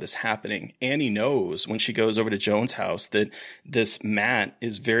attention to what is happening. Annie knows when she goes over to Joan's house that this mat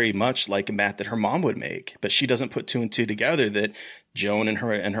is very much like a mat that her mom would make, but she doesn't put two and two together that Joan and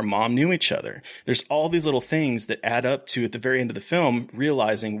her mom knew each other. There's all these little things that add up to, at the very end of the film,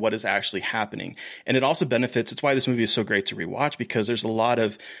 realizing what is actually happening. And it also benefits, it's why this movie is so great to rewatch, because there's a lot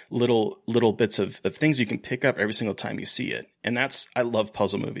of little bits of things you can pick up every single time you see it. And I love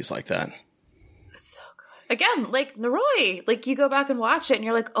puzzle movies like that. Again, like Noroi, like you go back and watch it and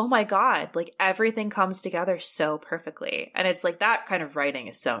you're like, oh my God, like everything comes together so perfectly. And it's like that kind of writing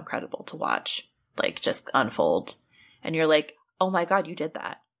is so incredible to watch, like just unfold. And you're like, oh my God, you did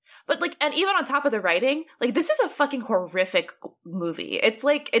that. But like, and even on top of the writing, like this is a fucking horrific movie. It's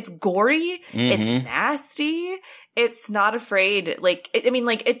like, it's gory, it's nasty, it's not afraid. Like,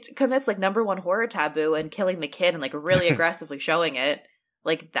 it commits like #1 horror taboo and killing the kid and like really aggressively showing it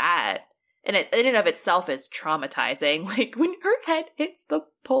like that. And it in and of itself is traumatizing. Like when her head hits the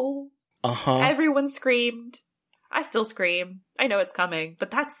pole, everyone screamed. I still scream. I know it's coming, but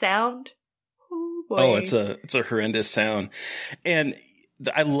that sound, oh boy. Oh, it's a horrendous sound. And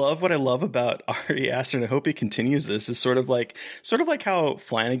I love what I love about Ari Aster, and I hope he continues this, is sort of like how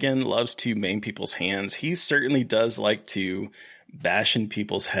Flanagan loves to maim people's hands. He certainly does like to bash in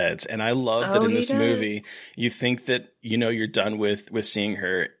people's heads. And I love that in this movie, you think that, you know, you're done with seeing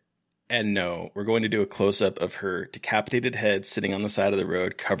her. And no, we're going to do a close-up of her decapitated head sitting on the side of the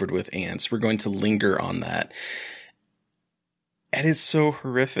road covered with ants. We're going to linger on that. And it's so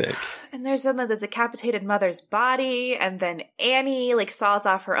horrific. And there's then the decapitated mother's body, and then Annie like saws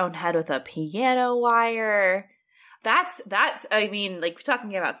off her own head with a piano wire. That's I mean, like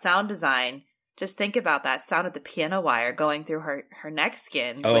talking about sound design, just think about that sound of the piano wire going through her neck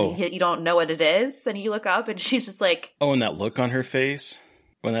skin. When you don't know what it is, and you look up and she's just like... Oh, and that look on her face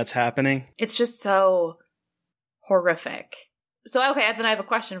when that's happening. It's just so horrific. So, okay, then I have a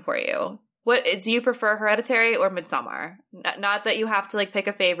question for you. What do you prefer, Hereditary or Midsommar? Not that you have to like pick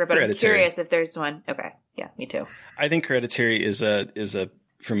a favorite, but I'm curious if there's one. Okay, yeah, me too. I think Hereditary is a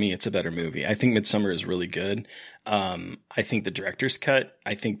for me, it's a better movie. I think Midsommar is really good. I think the director's cut,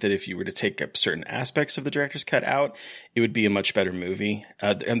 I think that if you were to take up certain aspects of the director's cut out, it would be a much better movie.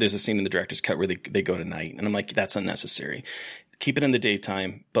 And there's a scene in the director's cut where they go to night, and I'm like, that's unnecessary. Keep it in the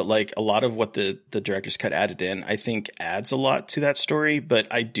daytime, but like a lot of what the director's cut added in, I think adds a lot to that story. But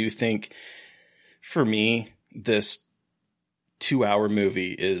I do think for me, this 2-hour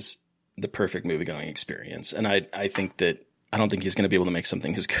movie is the perfect movie-going experience. And I think that I don't think he's going to be able to make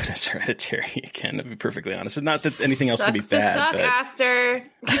something as good as Hereditary again, to be perfectly honest. And not that anything else can be bad. Aster.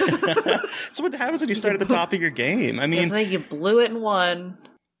 So what happens when you start at the top of your game? I mean, it's like you blew it and won.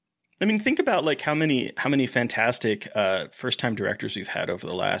 I mean, think about like how many fantastic first-time directors we've had over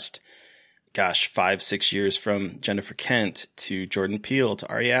the last, 5-6 years, from Jennifer Kent to Jordan Peele to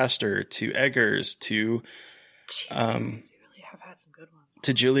Ari Aster to Eggers to we really have had some good ones.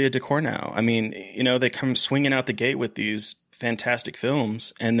 To Julia Ducournau. I mean, you know, they come swinging out the gate with these fantastic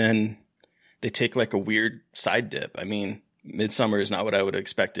films, and then they take like a weird side dip. I mean, Midsommar is not what I would have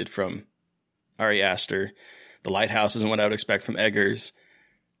expected from Ari Aster. The Lighthouse isn't what I would expect from Eggers.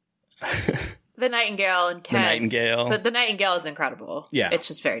 The Nightingale and Ken. The Nightingale. But The Nightingale is incredible. Yeah. It's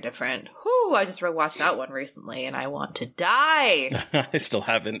just very different. Whew, I just rewatched that one recently and I want to die. I still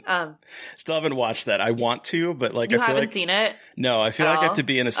haven't watched that. I want to, but like, I feel haven't seen it? No, I feel like I have to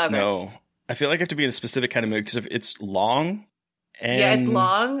be in no. I feel like I have to be in a specific kind of mood because it's long. And, yeah, it's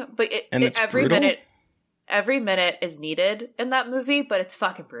long, but it's brutal. Every minute is needed in that movie, but it's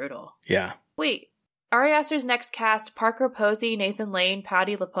fucking brutal. Yeah. Wait. Ari Aster's next cast, Parker Posey, Nathan Lane,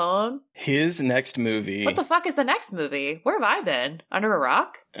 Patti LuPone. His next movie. What the fuck is the next movie? Where have I been? Under a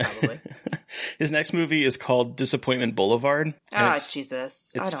rock? Probably. His next movie is called Disappointment Boulevard. Jesus.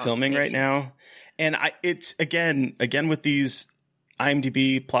 It's filming right now. And it's again with these,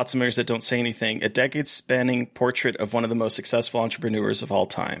 IMDb plot summaries that don't say anything. A decade-spanning portrait of one of the most successful entrepreneurs of all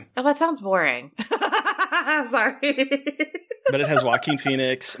time. Oh, that sounds boring. Sorry. But it has Joaquin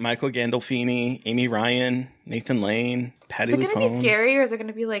Phoenix, Michael Gandolfini, Amy Ryan, Nathan Lane, Patty LuPone. Is it going to be scary, or is it going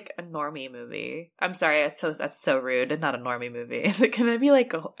to be like a normie movie? I'm sorry, that's so rude. It's not a normie movie. Is it going to be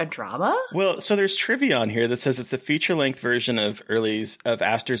like a drama? Well, so there's trivia on here that says it's a feature-length version of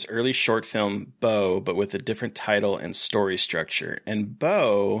Astor's early short film Beau, but with a different title and story structure. And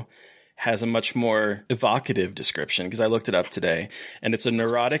Beau has a much more evocative description, because I looked it up today, and it's a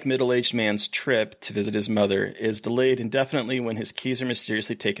neurotic middle-aged man's trip to visit his mother is delayed indefinitely when his keys are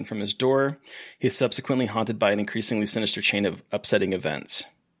mysteriously taken from his door. He is subsequently haunted by an increasingly sinister chain of upsetting events.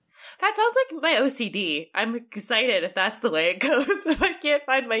 That sounds like my OCD. I'm excited if that's the way it goes. If I can't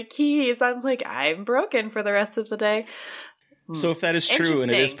find my keys, I'm like, I'm broken for the rest of the day. So if that is true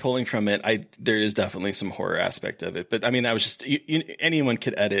and it is pulling from it, there is definitely some horror aspect of it. But I mean, that was just anyone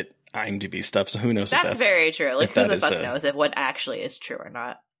could edit IMDb stuff, so who knows? That's very true. Like, who the fuck knows if what actually is true or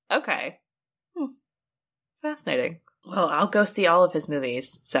not? Okay, fascinating. Well, I'll go see all of his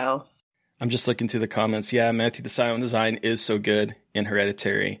movies. So I'm just looking through the comments. Yeah, Matthew, the sound design is so good in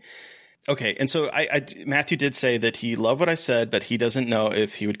Hereditary. Okay, and so Matthew did say that he loved what I said, but he doesn't know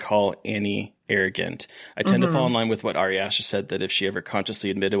if he would call Annie arrogant. I tend to fall in line with what Ari Aster said, that if she ever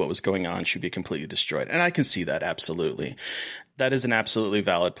consciously admitted what was going on, she'd be completely destroyed. And I can see that, absolutely. That is an absolutely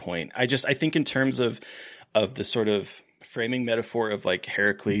valid point. I think in terms of the sort of framing metaphor of like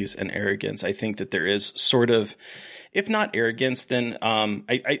Heracles and arrogance, I think that there is sort of, if not arrogance, then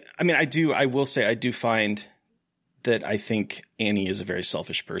I will say I do find that I think Annie is a very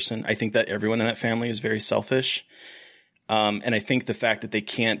selfish person. I think that everyone in that family is very selfish. And I think the fact that they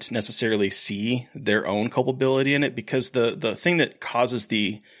can't necessarily see their own culpability in it, because the thing that causes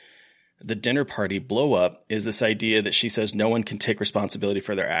the dinner party blow up is this idea that she says no one can take responsibility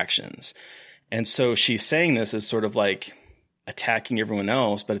for their actions. And so she's saying this as sort of like attacking everyone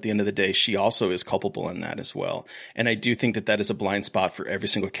else, but at the end of the day, she also is culpable in that as well. And I do think that is a blind spot for every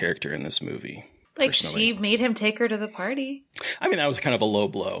single character in this movie. Like, personally. She made him take her to the party. I mean, that was kind of a low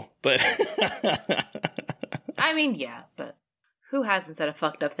blow, but I mean, yeah, but who hasn't said a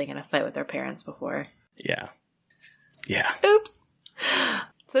fucked up thing in a fight with their parents before? Yeah. Oops.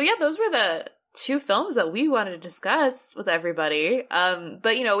 So yeah, those were the two films that we wanted to discuss with everybody. But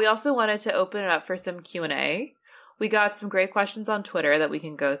we also wanted to open it up for some Q&A. We got some great questions on Twitter that we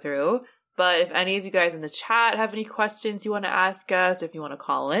can go through. But if any of you guys in the chat have any questions you want to ask us, if you want to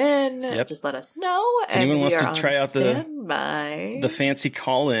call in, just let us know. If anyone wants to try out the fancy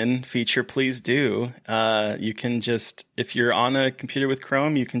call-in feature, please do. You can just, if you're on a computer with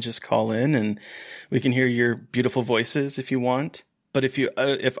Chrome, you can just call in and we can hear your beautiful voices if you want. But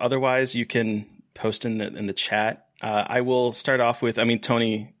if otherwise, you can post in the chat. I will start off with,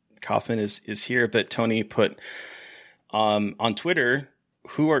 Tony Kaufman is here, but Tony put on Twitter,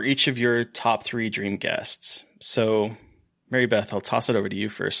 who are each of your top 3 dream guests? So, Mary Beth, I'll toss it over to you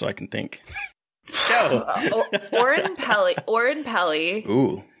first so I can think. Go! Oren Pelly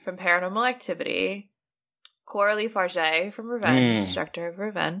Ooh. From Paranormal Activity. Coralie Farge from Revenge, director of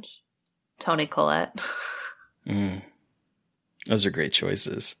Revenge. Toni Collette. Those are great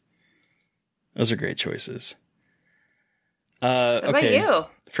choices. What about you?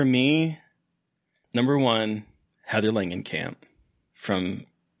 For me, number 1, Heather Langenkamp from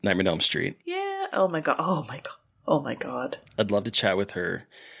Nightmare on Elm Street. Yeah. Oh my god. I'd love to chat with her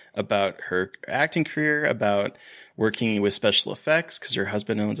about her acting career, about working with special effects, because her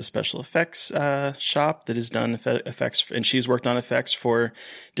husband owns a special effects shop that has done effects, and she's worked on effects for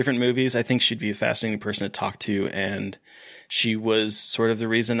different movies. I think she'd be a fascinating person to talk to, and she was sort of the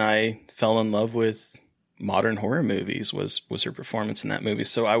reason I fell in love with modern horror movies was her performance in that movie.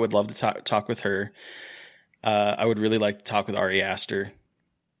 So I would love to talk with her. I would really like to talk with Ari Aster.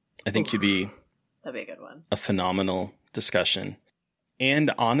 I think that'd be a good one. A phenomenal discussion.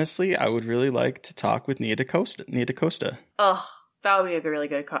 And honestly, I would really like to talk with Nia DaCosta. Oh, that would be really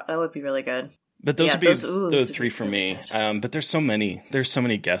good. That would be really good. But those would be those 3 for me. But there's so many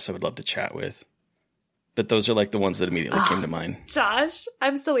guests I would love to chat with. But those are like the ones that immediately came to mind. Josh,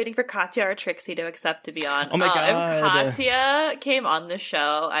 I'm still waiting for Katya or Trixie to accept to be on. Oh my God. If Katya came on the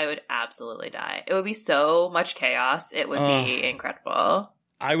show, I would absolutely die. It would be so much chaos. It would be incredible.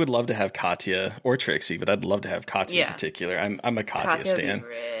 I would love to have Katya or Trixie, but I'd love to have Katya in particular. I'm a Katya stan. Would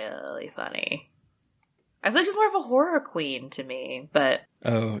be really funny. I feel like she's more of a horror queen to me, but...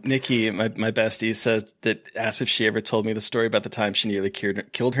 Oh, Nikki, my bestie, asks if she ever told me the story about the time she nearly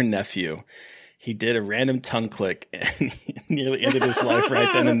killed her nephew. he did a random tongue click and he nearly ended his life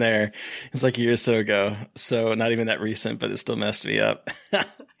right then and there. It's like a year or so ago. So not even that recent, but it still messed me up.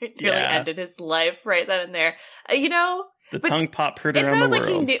 It nearly ended his life right then and there. The tongue pop heard around the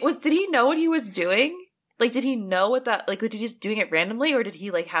world. He knew, did he know what he was doing? Like, did he know what that, like, was he just doing it randomly, or did he,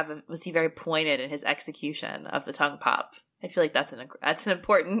 like, was he very pointed in his execution of the tongue pop? I feel like that's an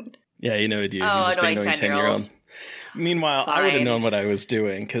important... Yeah, you know, dude. You're just being a 10-year-old. Meanwhile, Fine. I would have known what I was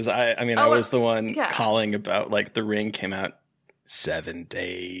doing, because I was the one calling about, like, The Ring came out 7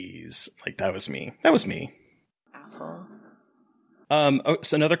 days. Like, that was me. Asshole.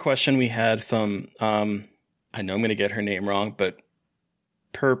 So another question we had from, I know I'm going to get her name wrong, but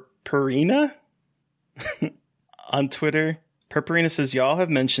Purpurina on Twitter. Purpurina says, y'all have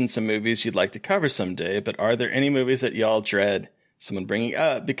mentioned some movies you'd like to cover someday, but are there any movies that y'all dread someone bringing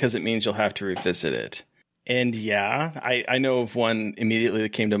up because it means you'll have to revisit it? And yeah, I know of one immediately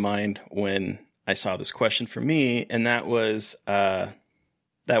that came to mind when I saw this question for me, and that was that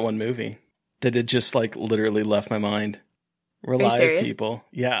one movie that had just like literally left my mind. Relive People.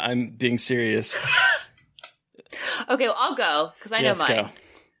 Yeah, I'm being serious. Okay, well, I'll go because I know mine.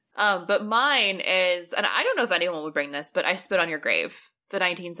 Go. But mine is, and I don't know if anyone would bring this, but I Spit on Your Grave, the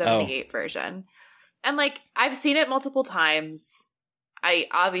 1978 version. And like, I've seen it multiple times. I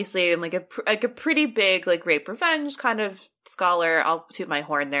obviously am like a pretty big like rape revenge kind of scholar. I'll toot my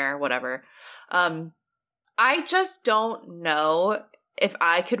horn there, whatever. I just don't know if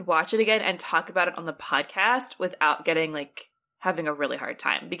I could watch it again and talk about it on the podcast without getting like having a really hard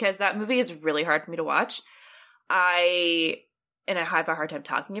time, because that movie is really hard for me to watch. I have a hard time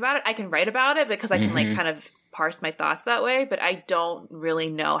talking about it. I can write about it because I can like kind of parse my thoughts that way, but I don't really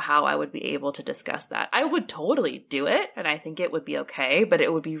know how I would be able to discuss that. I would totally do it, and I think it would be okay, but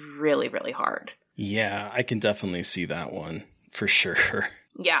it would be really, really hard. Yeah, I can definitely see that one for sure.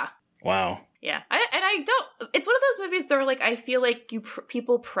 Yeah. Wow. Yeah. It's one of those movies that are like, I feel like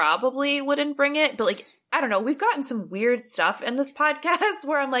people probably wouldn't bring it, but like, I don't know, we've gotten some weird stuff in this podcast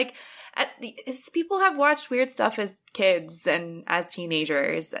where I'm like, people have watched weird stuff as kids and as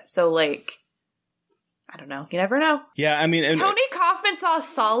teenagers. So like, I don't know. You never know. Yeah, I mean... Tony Kaufman saw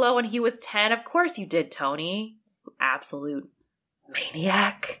Solo when he was 10. Of course you did, Tony. Absolute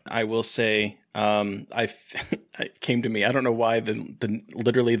maniac. I will say, it came to me. I don't know why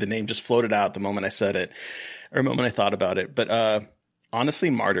literally the name just floated out the moment I said it, or the moment I thought about it. But honestly,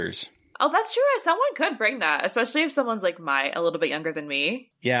 Martyrs. Oh, that's true. Someone could bring that, especially if someone's like a little bit younger than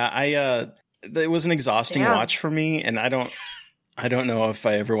me. Yeah, it was an exhausting watch for me, and I don't know if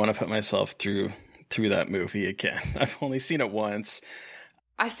I ever want to put myself through that movie again. I've only seen it once.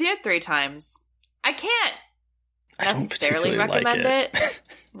 I've seen it 3 times. I can't necessarily recommend it.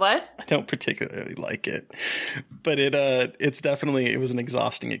 What? I don't particularly like it, but it was an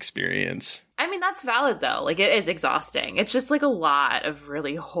exhausting experience. I mean, that's valid though. Like, it is exhausting. It's just like a lot of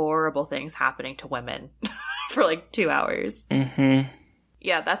really horrible things happening to women for like 2 hours. Mm-hmm.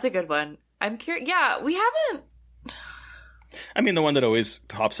 Yeah, that's a good one. I'm curious. Yeah, we haven't. I mean, the one that always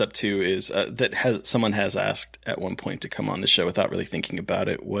pops up too is someone has asked at one point to come on the show without really thinking about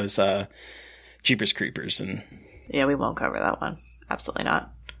it was Jeepers Creepers, and yeah, we won't cover that one. Absolutely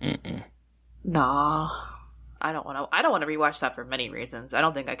not. Nah, I don't want to rewatch that for many reasons. I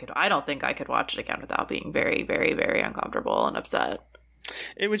don't think I could watch it again without being very, very, very uncomfortable and upset.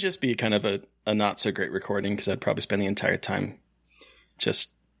 It would just be kind of a not so great recording because I'd probably spend the entire time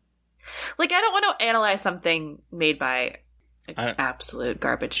just like, I don't want to analyze something made by an absolute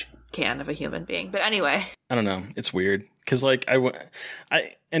garbage can of a human being. But anyway, I don't know. It's weird because like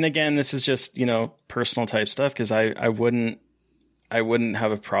and again, this is just, personal type stuff, because I wouldn't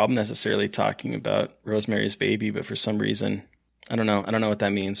have a problem necessarily talking about Rosemary's Baby, but for some reason, I don't know what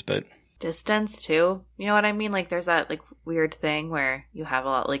that means, but distance too. You know what I mean? Like, there's that like weird thing where you have a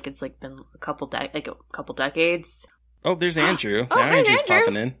lot, like it's like been a couple decades. Oh, there's Andrew. Oh, now Andrew's Andrew.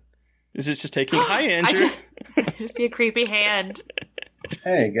 popping in. Is this just taking? Hi, Andrew. I just see a creepy hand.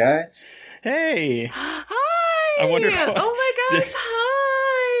 Hey guys. Hey. Hi. I wonder. Oh my gosh.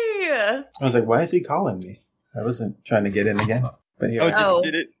 Hi. I was like, why is he calling me? I wasn't trying to get in again. But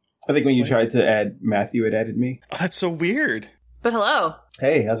did it? I think when you tried to add Matthew, it added me. Oh, that's so weird. But hello.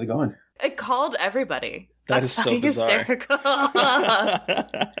 Hey, how's it going? It called everybody. That is so bizarre.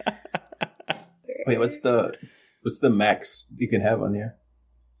 Wait, what's the max you can have on here?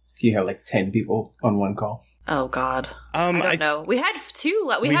 Can you have like 10 people on one call? Oh God. I don't know. We had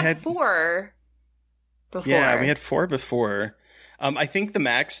 2. We had 4 before. Yeah, we had 4 before. I think the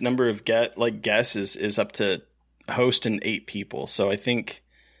max number of guests is up to host and 8 people. So I think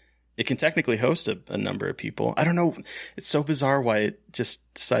it can technically host a number of people. I don't know. It's so bizarre why it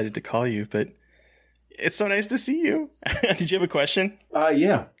just decided to call you, but It's so nice to see you. Did you have a question?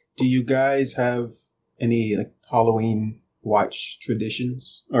 Yeah. Do you guys have any like Halloween watch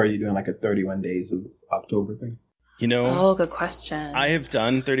traditions? Or are you doing like a 31 days of October thing? You know, oh, good question. I have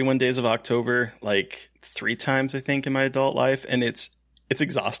done 31 Days of October like 3 times, I think, in my adult life, and it's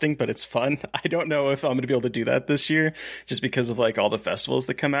exhausting, but it's fun. I don't know if I'm going to be able to do that this year just because of like all the festivals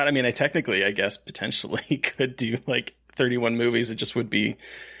that come out. I mean, I guess, potentially could do like 31 movies. It just would be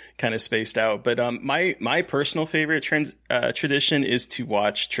kind of spaced out. But my personal favorite tradition is to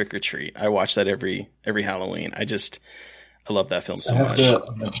watch Trick or Treat. I watch that every Halloween. I love that film so much.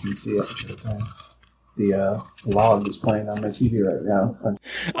 I'm not going to see it. The log is playing on my TV right now.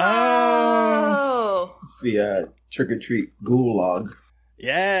 Oh! It's the Trick or Treat Gulag.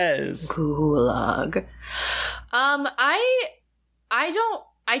 Yes. Gulag. I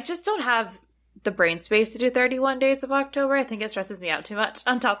just don't have the brain space to do 31 Days of October. I think it stresses me out too much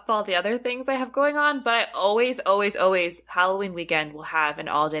on top of all the other things I have going on. But I always Halloween weekend will have an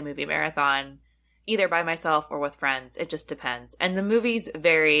all-day movie marathon, either by myself or with friends. It just depends. And the movies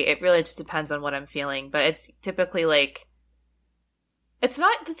vary. It really just depends on what I'm feeling. But it's typically like, it's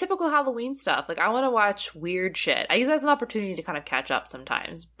not the typical Halloween stuff. Like, I want to watch weird shit. I use it as an opportunity to kind of catch up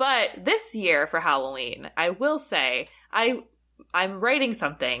sometimes. But this year for Halloween, I will say, I'm writing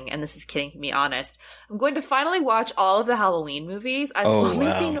something, and this is keeping me honest. I'm going to finally watch all of the Halloween movies. I've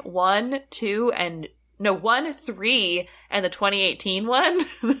only seen 1, 3, and the 2018 one.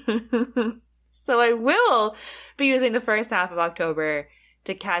 So I will be using the first half of October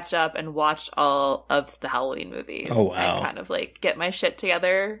to catch up and watch all of the Halloween movies. Oh, wow. And kind of like get my shit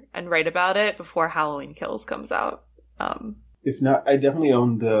together and write about it before Halloween Kills comes out. If not, I definitely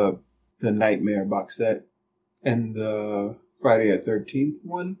own the Nightmare box set and the Friday the 13th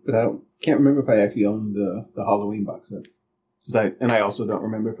one, but can't remember if I actually own the Halloween box set. I also don't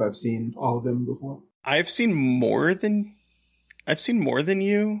remember if I've seen all of them before. I've seen more than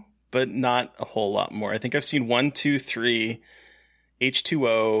you, but not a whole lot more. I think I've seen 1, 2, 3,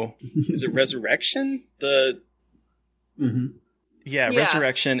 H2O. Is it Resurrection? Yeah,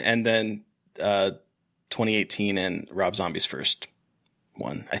 Resurrection, and then 2018 and Rob Zombie's first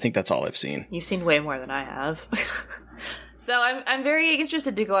one. I think that's all I've seen. You've seen way more than I have. So I'm very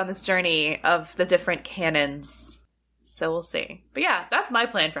interested to go on this journey of the different canons. So we'll see. But yeah, that's my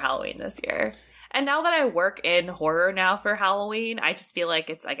plan for Halloween this year. And now that I work in horror now for Halloween, I just feel like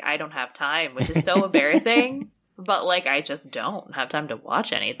it's like I don't have time, which is so embarrassing. But like I just don't have time to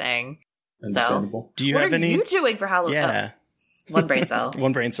watch anything. So, do you have any? What are you doing for Halloween? Yeah, one brain cell.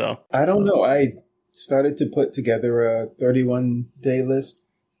 One brain cell. I don't know. I started to put together a 31-day list,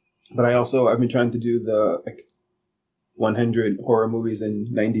 but I've been trying to do the 100 horror movies in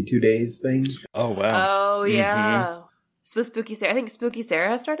 92 days thing. Oh wow! Oh yeah. Mm-hmm. With Spooky Sarah. I think Spooky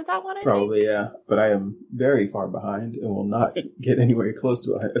Sarah started that one, Probably, yeah. But I am very far behind and will not get anywhere close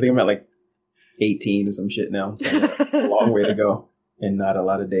to it. I think I'm at like 18 or some shit now. So I got a long way to go and not a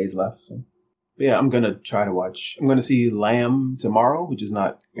lot of days left. So. But yeah, I'm going to try to watch. I'm going to see Lamb tomorrow, which is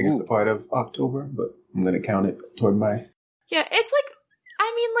not, I guess, the part of October, but I'm going to count it toward my... Yeah, it's like,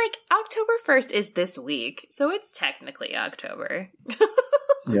 October 1st is this week, so it's technically October.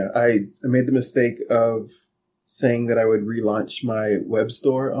 Yeah, I made the mistake of saying that I would relaunch my web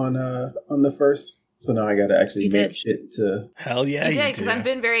store on the 1st. So now I got to actually make shit to... Hell yeah, you did, because I've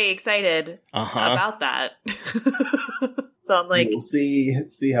been very excited about that. So I'm like... We'll see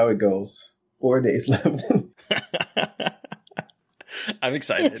how it goes. 4 days left. I'm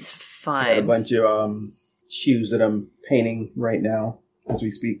excited. It's fun. I got a bunch of shoes that I'm painting right now as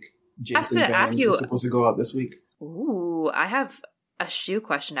we speak. Jason Vans is supposed to go out this week. Ooh, I have a shoe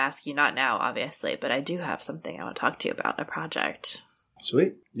question to ask you. Not now, obviously, but I do have something I want to talk to you about in a project.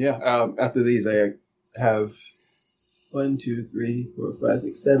 Sweet. Yeah. After these, I have 1, 2, 3, 4, 5,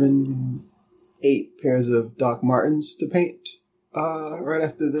 6, 7, 8 pairs of Doc Martens to paint. Right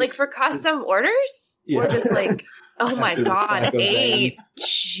after this, like for custom orders, or just like, oh my god, 8!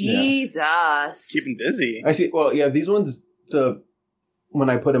 Jesus, keeping busy. Actually, well, yeah, these ones. When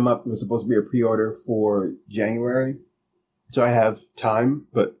I put them up, it was supposed to be a pre-order for January, so I have time.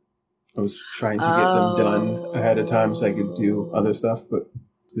 But I was trying to get them done ahead of time so I could do other stuff. But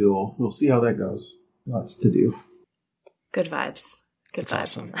we'll see how that goes. Lots to do. Good vibes. That's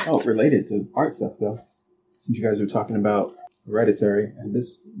awesome. Oh, related to art stuff though, since you guys were talking about Hereditary and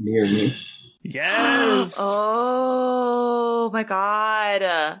this near me. Yes. Oh my god.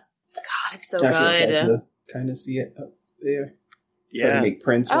 God, it's so good. Kind of see it up there. Yeah. Tried to make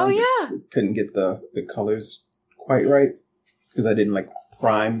prints. Couldn't get the colors quite right because I didn't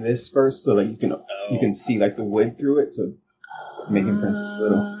prime this first, so that you can see the wood through it. So making prints is a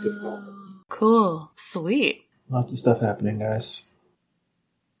little difficult. Cool. Sweet. Lots of stuff happening, guys.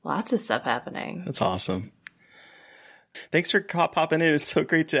 Lots of stuff happening. That's awesome. Thanks for popping in. It's so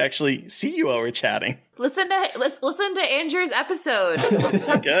great to actually see you while we're chatting. Let's listen to Andrew's episode. It's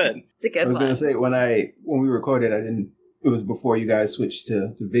so good. It's a good one. I was gonna say when we recorded, it was before you guys switched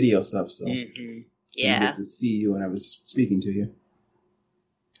to video stuff, so I didn't get to see you when I was speaking to you.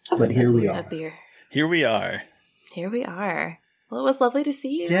 But here we are. Here we are. Here we are. Well, it was lovely to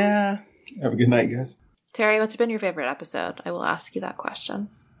see you. Yeah. Have a good night, guys. Terry, what's been your favorite episode? I will ask you that question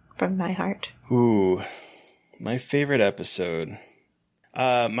from my heart. Ooh, my favorite episode.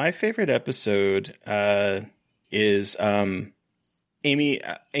 My favorite episode is Amy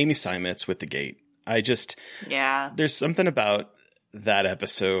Seimetz with The Gate. There's something about that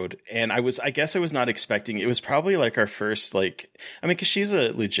episode, and I guess I was not expecting. It was probably like our first, because she's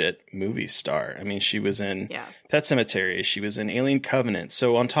a legit movie star. I mean, she was in Pet Sematary, she was in Alien Covenant.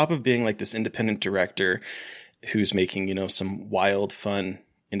 So on top of being like this independent director who's making, some wild, fun,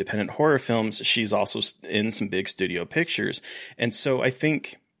 independent horror films, she's also in some big studio pictures. And so I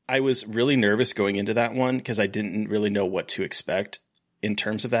think I was really nervous going into that one because I didn't really know what to expect in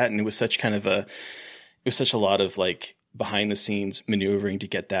terms of that. And it was such a lot of like behind the scenes maneuvering to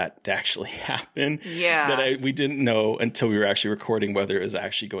get that to actually happen. Yeah. That we didn't know until we were actually recording whether it was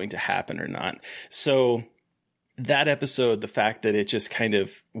actually going to happen or not. So that episode, the fact that it just kind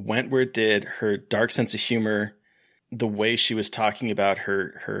of went where it did, her dark sense of humor, the way she was talking about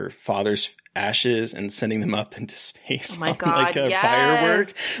her father's ashes and sending them up into space. Oh my God, firework.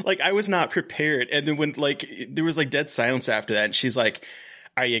 Like, I was not prepared. And then when there was dead silence after that, and she's like,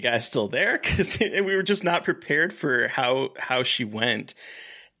 "Are you guys still there?" Because we were just not prepared for how she went.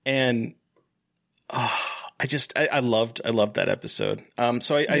 And I loved that episode.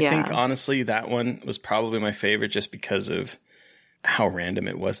 So I think honestly that one was probably my favorite just because of how random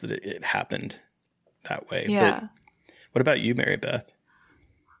it was that it happened that way. Yeah. But what about you, Mary Beth?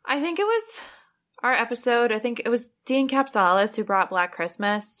 I think it was our episode. I think it was Dean Capsalis who brought Black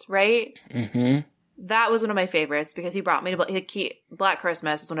Christmas, right? Mm-hmm. That was one of my favorites because he brought me to Black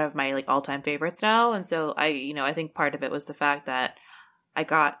Christmas is one of my all-time favorites now. And so I think part of it was the fact that I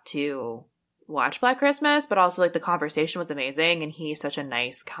got to watch Black Christmas, but also the conversation was amazing. And he's such a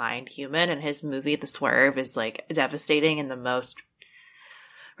nice, kind human. And his movie, The Swerve, is devastating in the most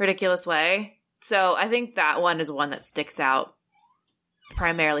ridiculous way. So I think that one is one that sticks out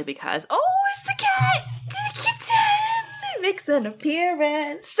primarily because, it's the cat! It's the kitten! It makes an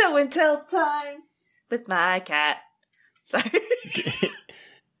appearance, show and tell time with my cat. Sorry.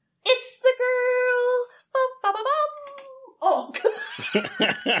 It's the girl! Oh!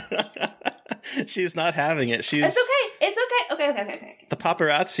 She's not having it. It's okay. Okay. The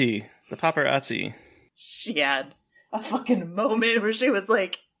paparazzi. She had a fucking moment where she was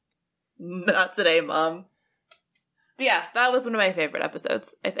like, "Not today, Mom." But yeah, that was one of my favorite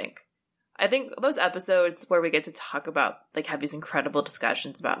episodes, I think. I think those episodes where we get to talk about, have these incredible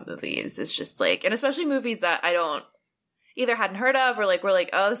discussions about movies is just and especially movies that I don't either hadn't heard of or we're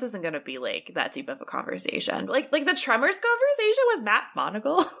oh, this isn't going to be that deep of a conversation. Like the Tremors conversation with Matt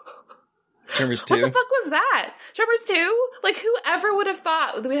Monagle. Tremors 2. What the fuck was that? Tremors 2? Whoever would have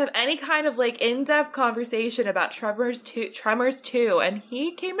thought that we'd have any kind of in-depth conversation about Tremors 2, and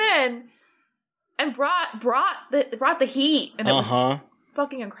he came in and brought the heat, and it was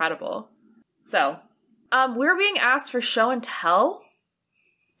fucking incredible. So, we're being asked for show and tell.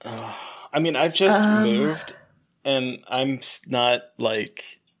 I've just moved, and I'm not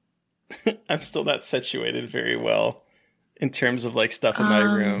I'm still not situated very well in terms of stuff in my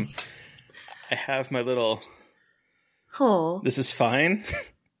room. I have my little. Oh. This is fine.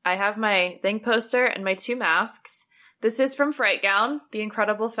 I have my thing poster and my 2 masks. This is from Fright Gown, the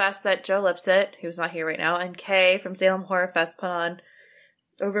incredible fest that Joe Lipsett, who's not here right now, and Kay from Salem Horror Fest put on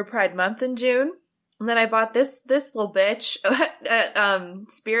over Pride Month in June. And then I bought this little bitch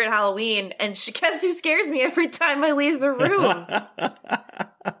at Spirit Halloween, and guess who scares me every time I leave the room?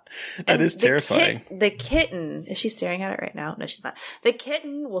 That is terrifying. The kitten, is she staring at it right now? No, she's not. The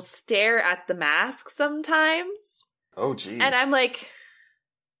kitten will stare at the mask sometimes. Oh, geez. And I'm like,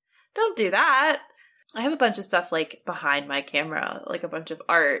 don't do that. I have a bunch of stuff behind my camera, a bunch of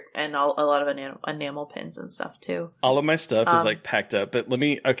art and a lot of enamel pins and stuff too. All of my stuff is packed up, but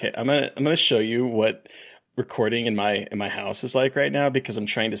I'm gonna show you what recording in my house is like right now because I'm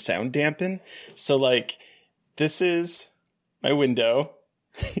trying to sound dampen. So this is my window.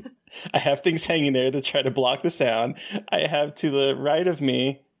 I have things hanging there to try to block the sound. I have to the right of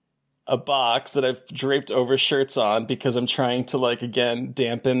me a box that I've draped over shirts on because I'm trying to again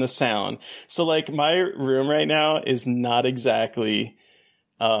dampen the sound. So my room right now is not exactly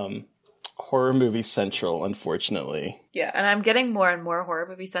Horror Movie Central, unfortunately. Yeah, and I'm getting more and more Horror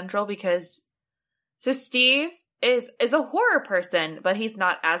Movie Central because so Steve is a horror person, but he's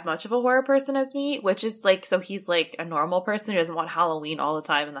not as much of a horror person as me, which is like, so he's like a normal person who doesn't want Halloween all the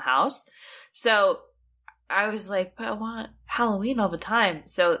time in the house. So I was like, but I want Halloween all the time.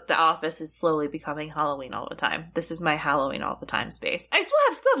 So The Office is slowly becoming Halloween all the time. This is my Halloween all the time space. I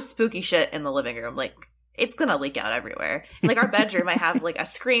still have spooky shit in the living room. Like, it's gonna leak out everywhere. Like, our bedroom, I have like a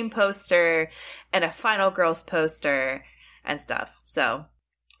Scream poster and a Final Girls poster and stuff. So,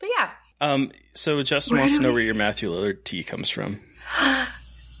 but yeah. So Justin wants to know where your Matthew Lillard tea comes from.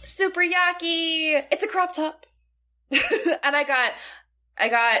 Super yucky! It's a crop top. And I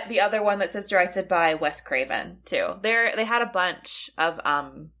got the other one that says directed by Wes Craven too. They had a bunch of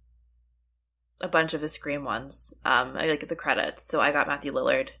the Scream ones. I like the credits, so I got Matthew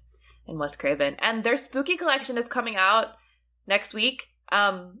Lillard and Wes Craven. And their spooky collection is coming out next week.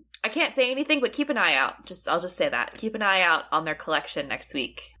 I can't say anything, but keep an eye out. I'll just say that. Keep an eye out on their collection next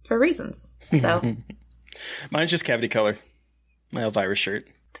week for reasons. So mine's just cavity color. My Elvira shirt.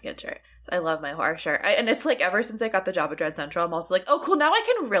 It's a good shirt. I love my horror shirt. And it's like ever since I got the job at Dread Central, I'm also like, oh cool, now I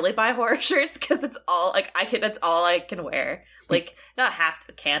can really buy horror shirts because that's all I can wear. Like, not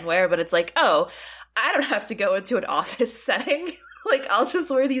can wear, but it's like, oh, I don't have to go into an office setting. Like, I'll just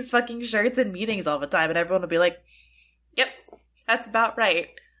wear these fucking shirts in meetings all the time and everyone will be like, yep, that's about right.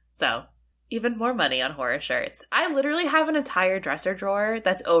 So, even more money on horror shirts. I literally have an entire dresser drawer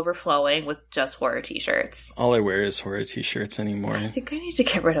that's overflowing with just horror t-shirts. All I wear is horror t-shirts anymore. I think I need to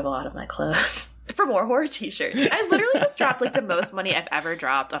get rid of a lot of my clothes for more horror t-shirts. I literally just dropped like the most money I've ever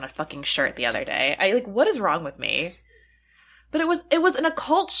dropped on a fucking shirt the other day. What is wrong with me? But it was an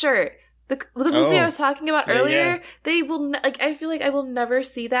occult shirt. The movie I was talking about earlier, they will I feel like I will never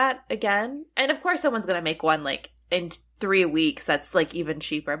see that again. And of course someone's going to make one like in 3 weeks that's like even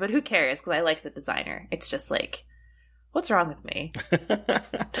cheaper, but who cares, because I like the designer. It's just like, what's wrong with me? Misa,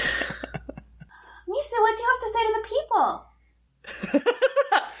 what do you have to say to the people?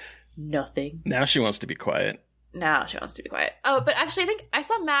 Nothing. Now she wants to be quiet. Oh, but actually I think I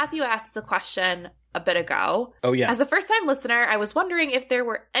saw Matthew ask us a question a bit ago. Oh yeah. As a first-time listener, I was wondering if there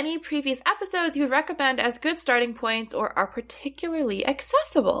were any previous episodes you would recommend as good starting points or are particularly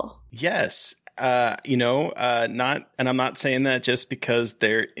accessible. Yes. Not, and I'm not saying that just because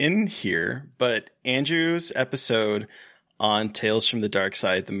they're in here, but Andrew's episode on Tales from the Dark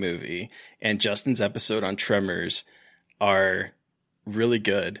Side, the movie, and Justin's episode on Tremors are really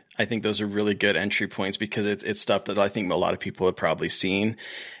good. I think those are really good entry points because it's stuff that I think a lot of people have probably seen,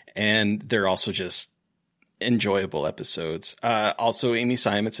 and they're also just enjoyable episodes. Also, Amy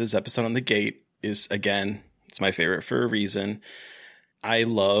Simons' episode on The Gate is, again, it's my favorite for a reason.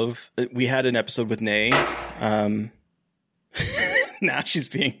 We had an episode with Nay. Now she's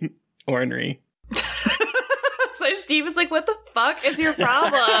being ornery. So Steve is like, what the fuck is your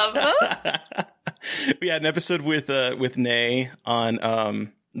problem? We had an episode with Nay on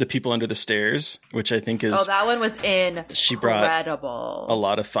The People Under the Stairs, which I think is... Oh, that one was incredible. She brought a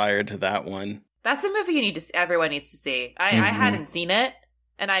lot of fire to that one. That's a movie everyone needs to see. I hadn't seen it,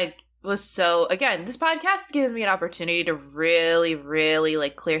 and I was so, again, this podcast has given me an opportunity to really, really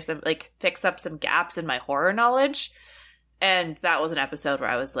fix up some gaps in my horror knowledge. And that was an episode where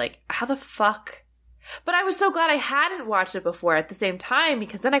I was like, how the fuck? But I was so glad I hadn't watched it before at the same time,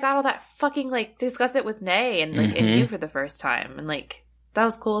 because then I got all that fucking discuss it with Nay and and you for the first time. And that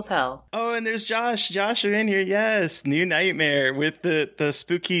was cool as hell. Oh, and there's Josh. Josh, you're in here. Yes. New Nightmare with the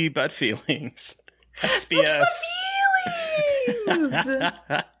spooky butt feelings. SPFs.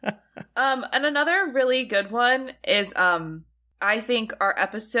 And another really good one is I think our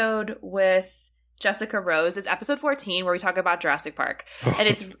episode with Jessica Rose is episode 14, where we talk about Jurassic Park. And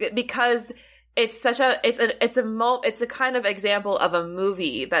it's because it's such it's a kind of example of a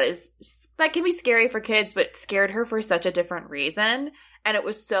movie that can be scary for kids, but scared her for such a different reason. And it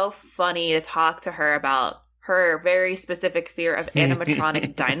was so funny to talk to her about her very specific fear of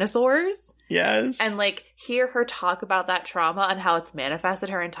animatronic dinosaurs. Yes. And hear her talk about that trauma and how it's manifested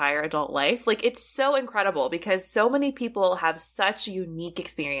her entire adult life. It's so incredible because so many people have such unique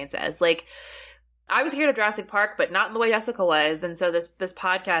experiences. I was scared of Jurassic Park, but not in the way Jessica was. And so this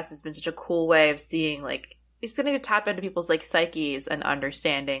podcast has been such a cool way of seeing, it's getting to tap into people's, psyches and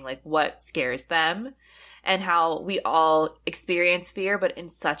understanding, what scares them and how we all experience fear, but in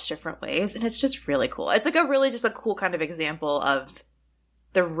such different ways. And it's just really cool. It's, a really just a cool kind of example of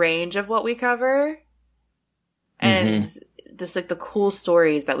the range of what we cover and just, the cool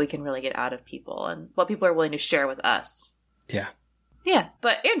stories that we can really get out of people and what people are willing to share with us. Yeah. Yeah,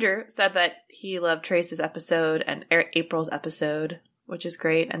 but Andrew said that he loved Trace's episode and April's episode, which is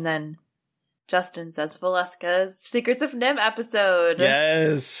great. And then Justin says Valeska's Secrets of NIMH episode.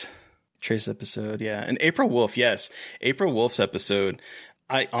 Yes. Trace episode, yeah. And April Wolf, yes. April Wolf's episode.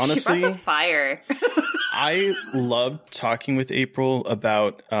 I honestly... She brought the fire. I loved talking with April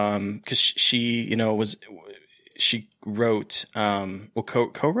about... because she, you know, she wrote...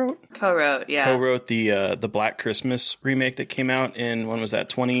 co-wrote? Co-wrote, yeah. Co-wrote the Black Christmas remake that came out in... When was that?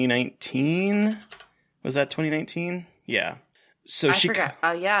 2019? Was that 2019? Yeah. So I forgot.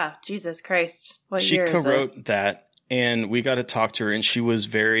 Oh, yeah. Jesus Christ. What year is it? She co-wrote that. And we got to talk to her, and she was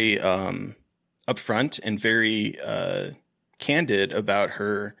very upfront and very candid about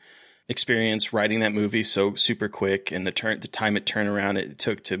her experience writing that movie so super quick, and the time it turned around it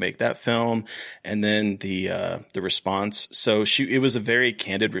took to make that film, and then the response. So it was a very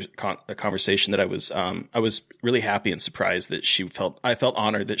candid conversation that I was really happy and surprised that I felt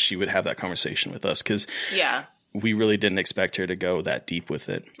honored that she would have that conversation with us, because we really didn't expect her to go that deep with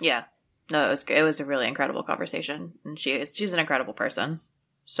it. Yeah. No, it was a really incredible conversation, and she's an incredible person.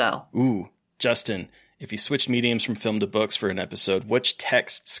 So, ooh, Justin, if you switched mediums from film to books for an episode, which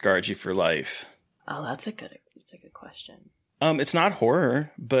text scarred you for life? Oh, that's a good question. It's not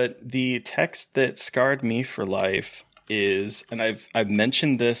horror, but the text that scarred me for life is, and I've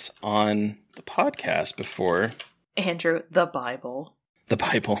mentioned this on the podcast before. Andrew, the Bible. The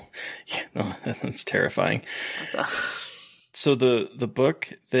Bible, yeah, no, that's terrifying. So the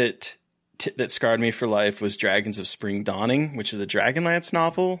book that scarred me for life was Dragons of Spring Dawning, which is a Dragonlance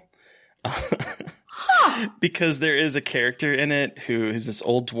novel. Because there is a character in it who is this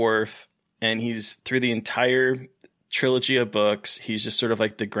old dwarf, and he's, through the entire trilogy of books, he's just sort of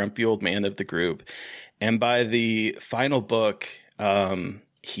like the grumpy old man of the group. And by the final book,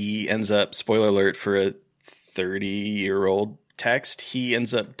 he ends up, spoiler alert for a 30-year-old text, he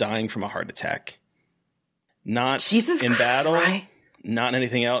ends up dying from a heart attack. Not Jesus in battle. Christ. Not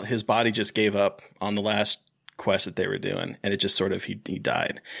anything else. His body just gave up on the last quest that they were doing. And it just sort of, he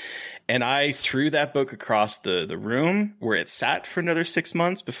died. And I threw that book across the room, where it sat for another 6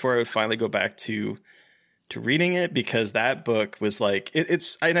 months before I would finally go back to reading it, because that book was like,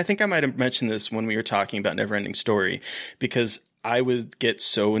 and I think I might have mentioned this when we were talking about Neverending Story, because I would get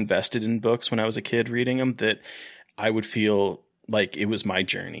so invested in books when I was a kid reading them that I would feel like it was my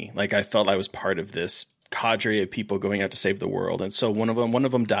journey. Like I felt I was part of this cadre of people going out to save the world. And so one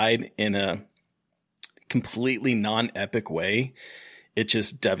of them died in a completely non-epic way. It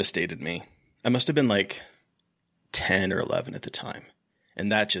just devastated me. I must have been like 10 or 11 at the time.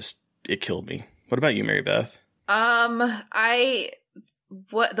 And that it killed me. What about you, Mary Beth? The one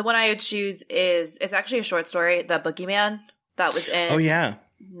I would choose it's actually a short story, The Boogeyman, that was in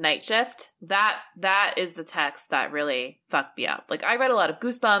Night Shift. That is the text that really fucked me up. Like, I read a lot of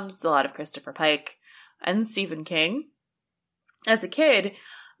Goosebumps, a lot of Christopher Pike and Stephen King as a kid,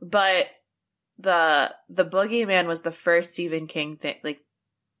 but the Boogeyman was the first Stephen King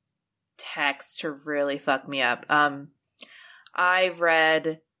text to really fuck me up. I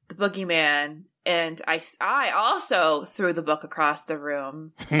read The Boogeyman, and I also threw the book across the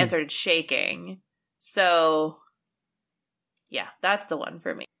room and started shaking. So yeah, that's the one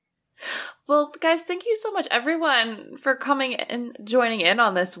for me. Well, guys, thank you so much, everyone, for coming and joining in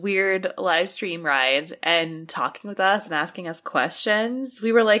on this weird live stream ride and talking with us and asking us questions.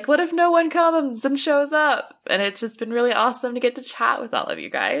 We were like, what if no one comes and shows up? And it's just been really awesome to get to chat with all of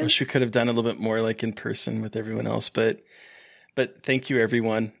you guys. Wish we could have done a little bit more like in person with everyone else, but thank you,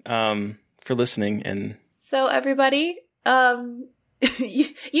 everyone, for listening. And so, everybody,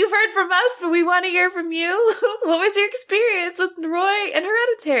 you've heard from us, but we want to hear from you. What was your experience with Roy and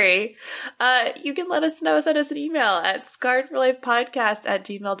Hereditary? You can let us know. Send us an email at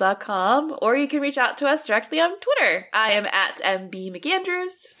scarredforlifepodcast@gmail.com, or you can reach out to us directly on Twitter. I am at MB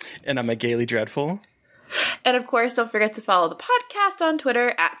McAndrews. And I'm at Gaily Dreadful. And of course, don't forget to follow the podcast on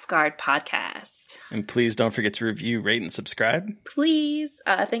Twitter at Scarred Podcast. And please don't forget to review, rate, and subscribe. Please.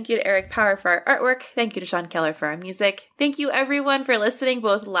 Thank you to Eric Power for our artwork. Thank you to Sean Keller for our music. Thank you, everyone, for listening,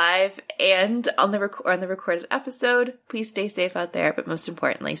 both live and on the recorded episode. Please stay safe out there, but most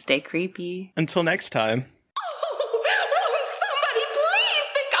importantly, stay creepy. Until next time.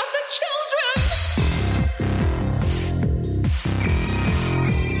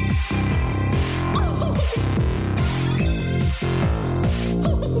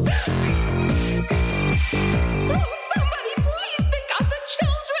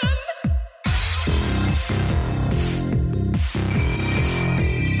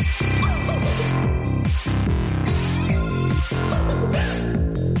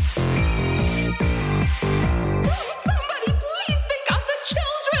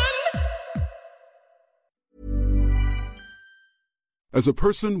 As a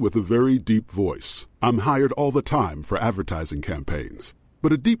person with a very deep voice, I'm hired all the time for advertising campaigns.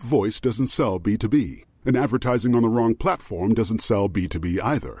 But a deep voice doesn't sell B2B, and advertising on the wrong platform doesn't sell B2B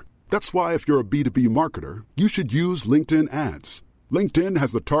either. That's why if you're a B2B marketer, you should use LinkedIn ads. LinkedIn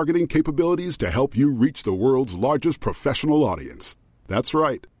has the targeting capabilities to help you reach the world's largest professional audience. That's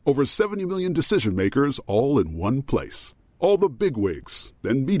right, over 70 million decision makers all in one place. All the big wigs,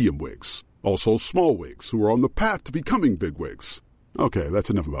 then medium wigs, also small wigs who are on the path to becoming big wigs. Okay, that's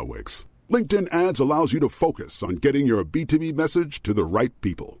enough about wigs. LinkedIn ads allows you to focus on getting your B2B message to the right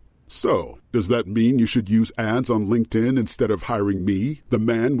people. So, does that mean you should use ads on LinkedIn instead of hiring me, the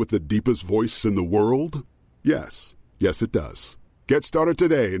man with the deepest voice in the world? Yes. Yes, it does. Get started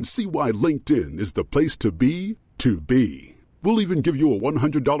today and see why LinkedIn is the place to be to be. We'll even give you a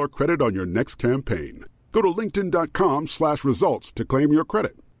 $100 credit on your next campaign. Go to linkedin.com/results to claim your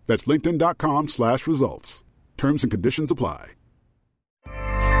credit. That's linkedin.com/results. Terms and conditions apply.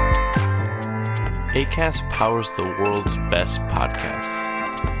 Acast powers the world's best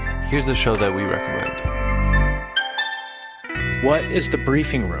podcasts. Here's a show that we recommend. What is The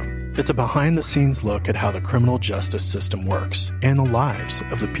Briefing Room? It's a behind-the-scenes look at how the criminal justice system works and the lives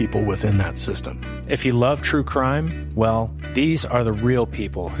of the people within that system. If you love true crime, well, these are the real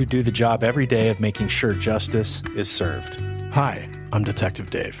people who do the job every day of making sure justice is served. Hi, I'm Detective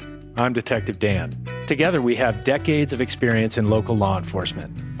Dave. I'm Detective Dan. Together we have decades of experience in local law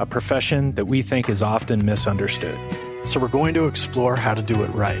enforcement, a profession that we think is often misunderstood. So we're going to explore how to do it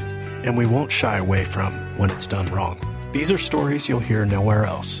right, and we won't shy away from when it's done wrong. These are stories you'll hear nowhere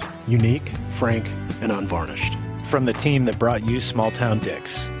else. Unique, frank, and unvarnished. From the team that brought you Small Town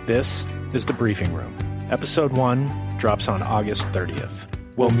Dicks, this is The Briefing Room. Episode 1 drops on August 30th.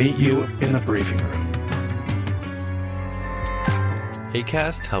 We'll meet you in the briefing room.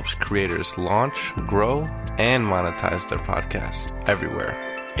 Acast helps creators launch, grow, and monetize their podcasts everywhere.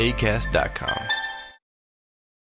 Acast.com.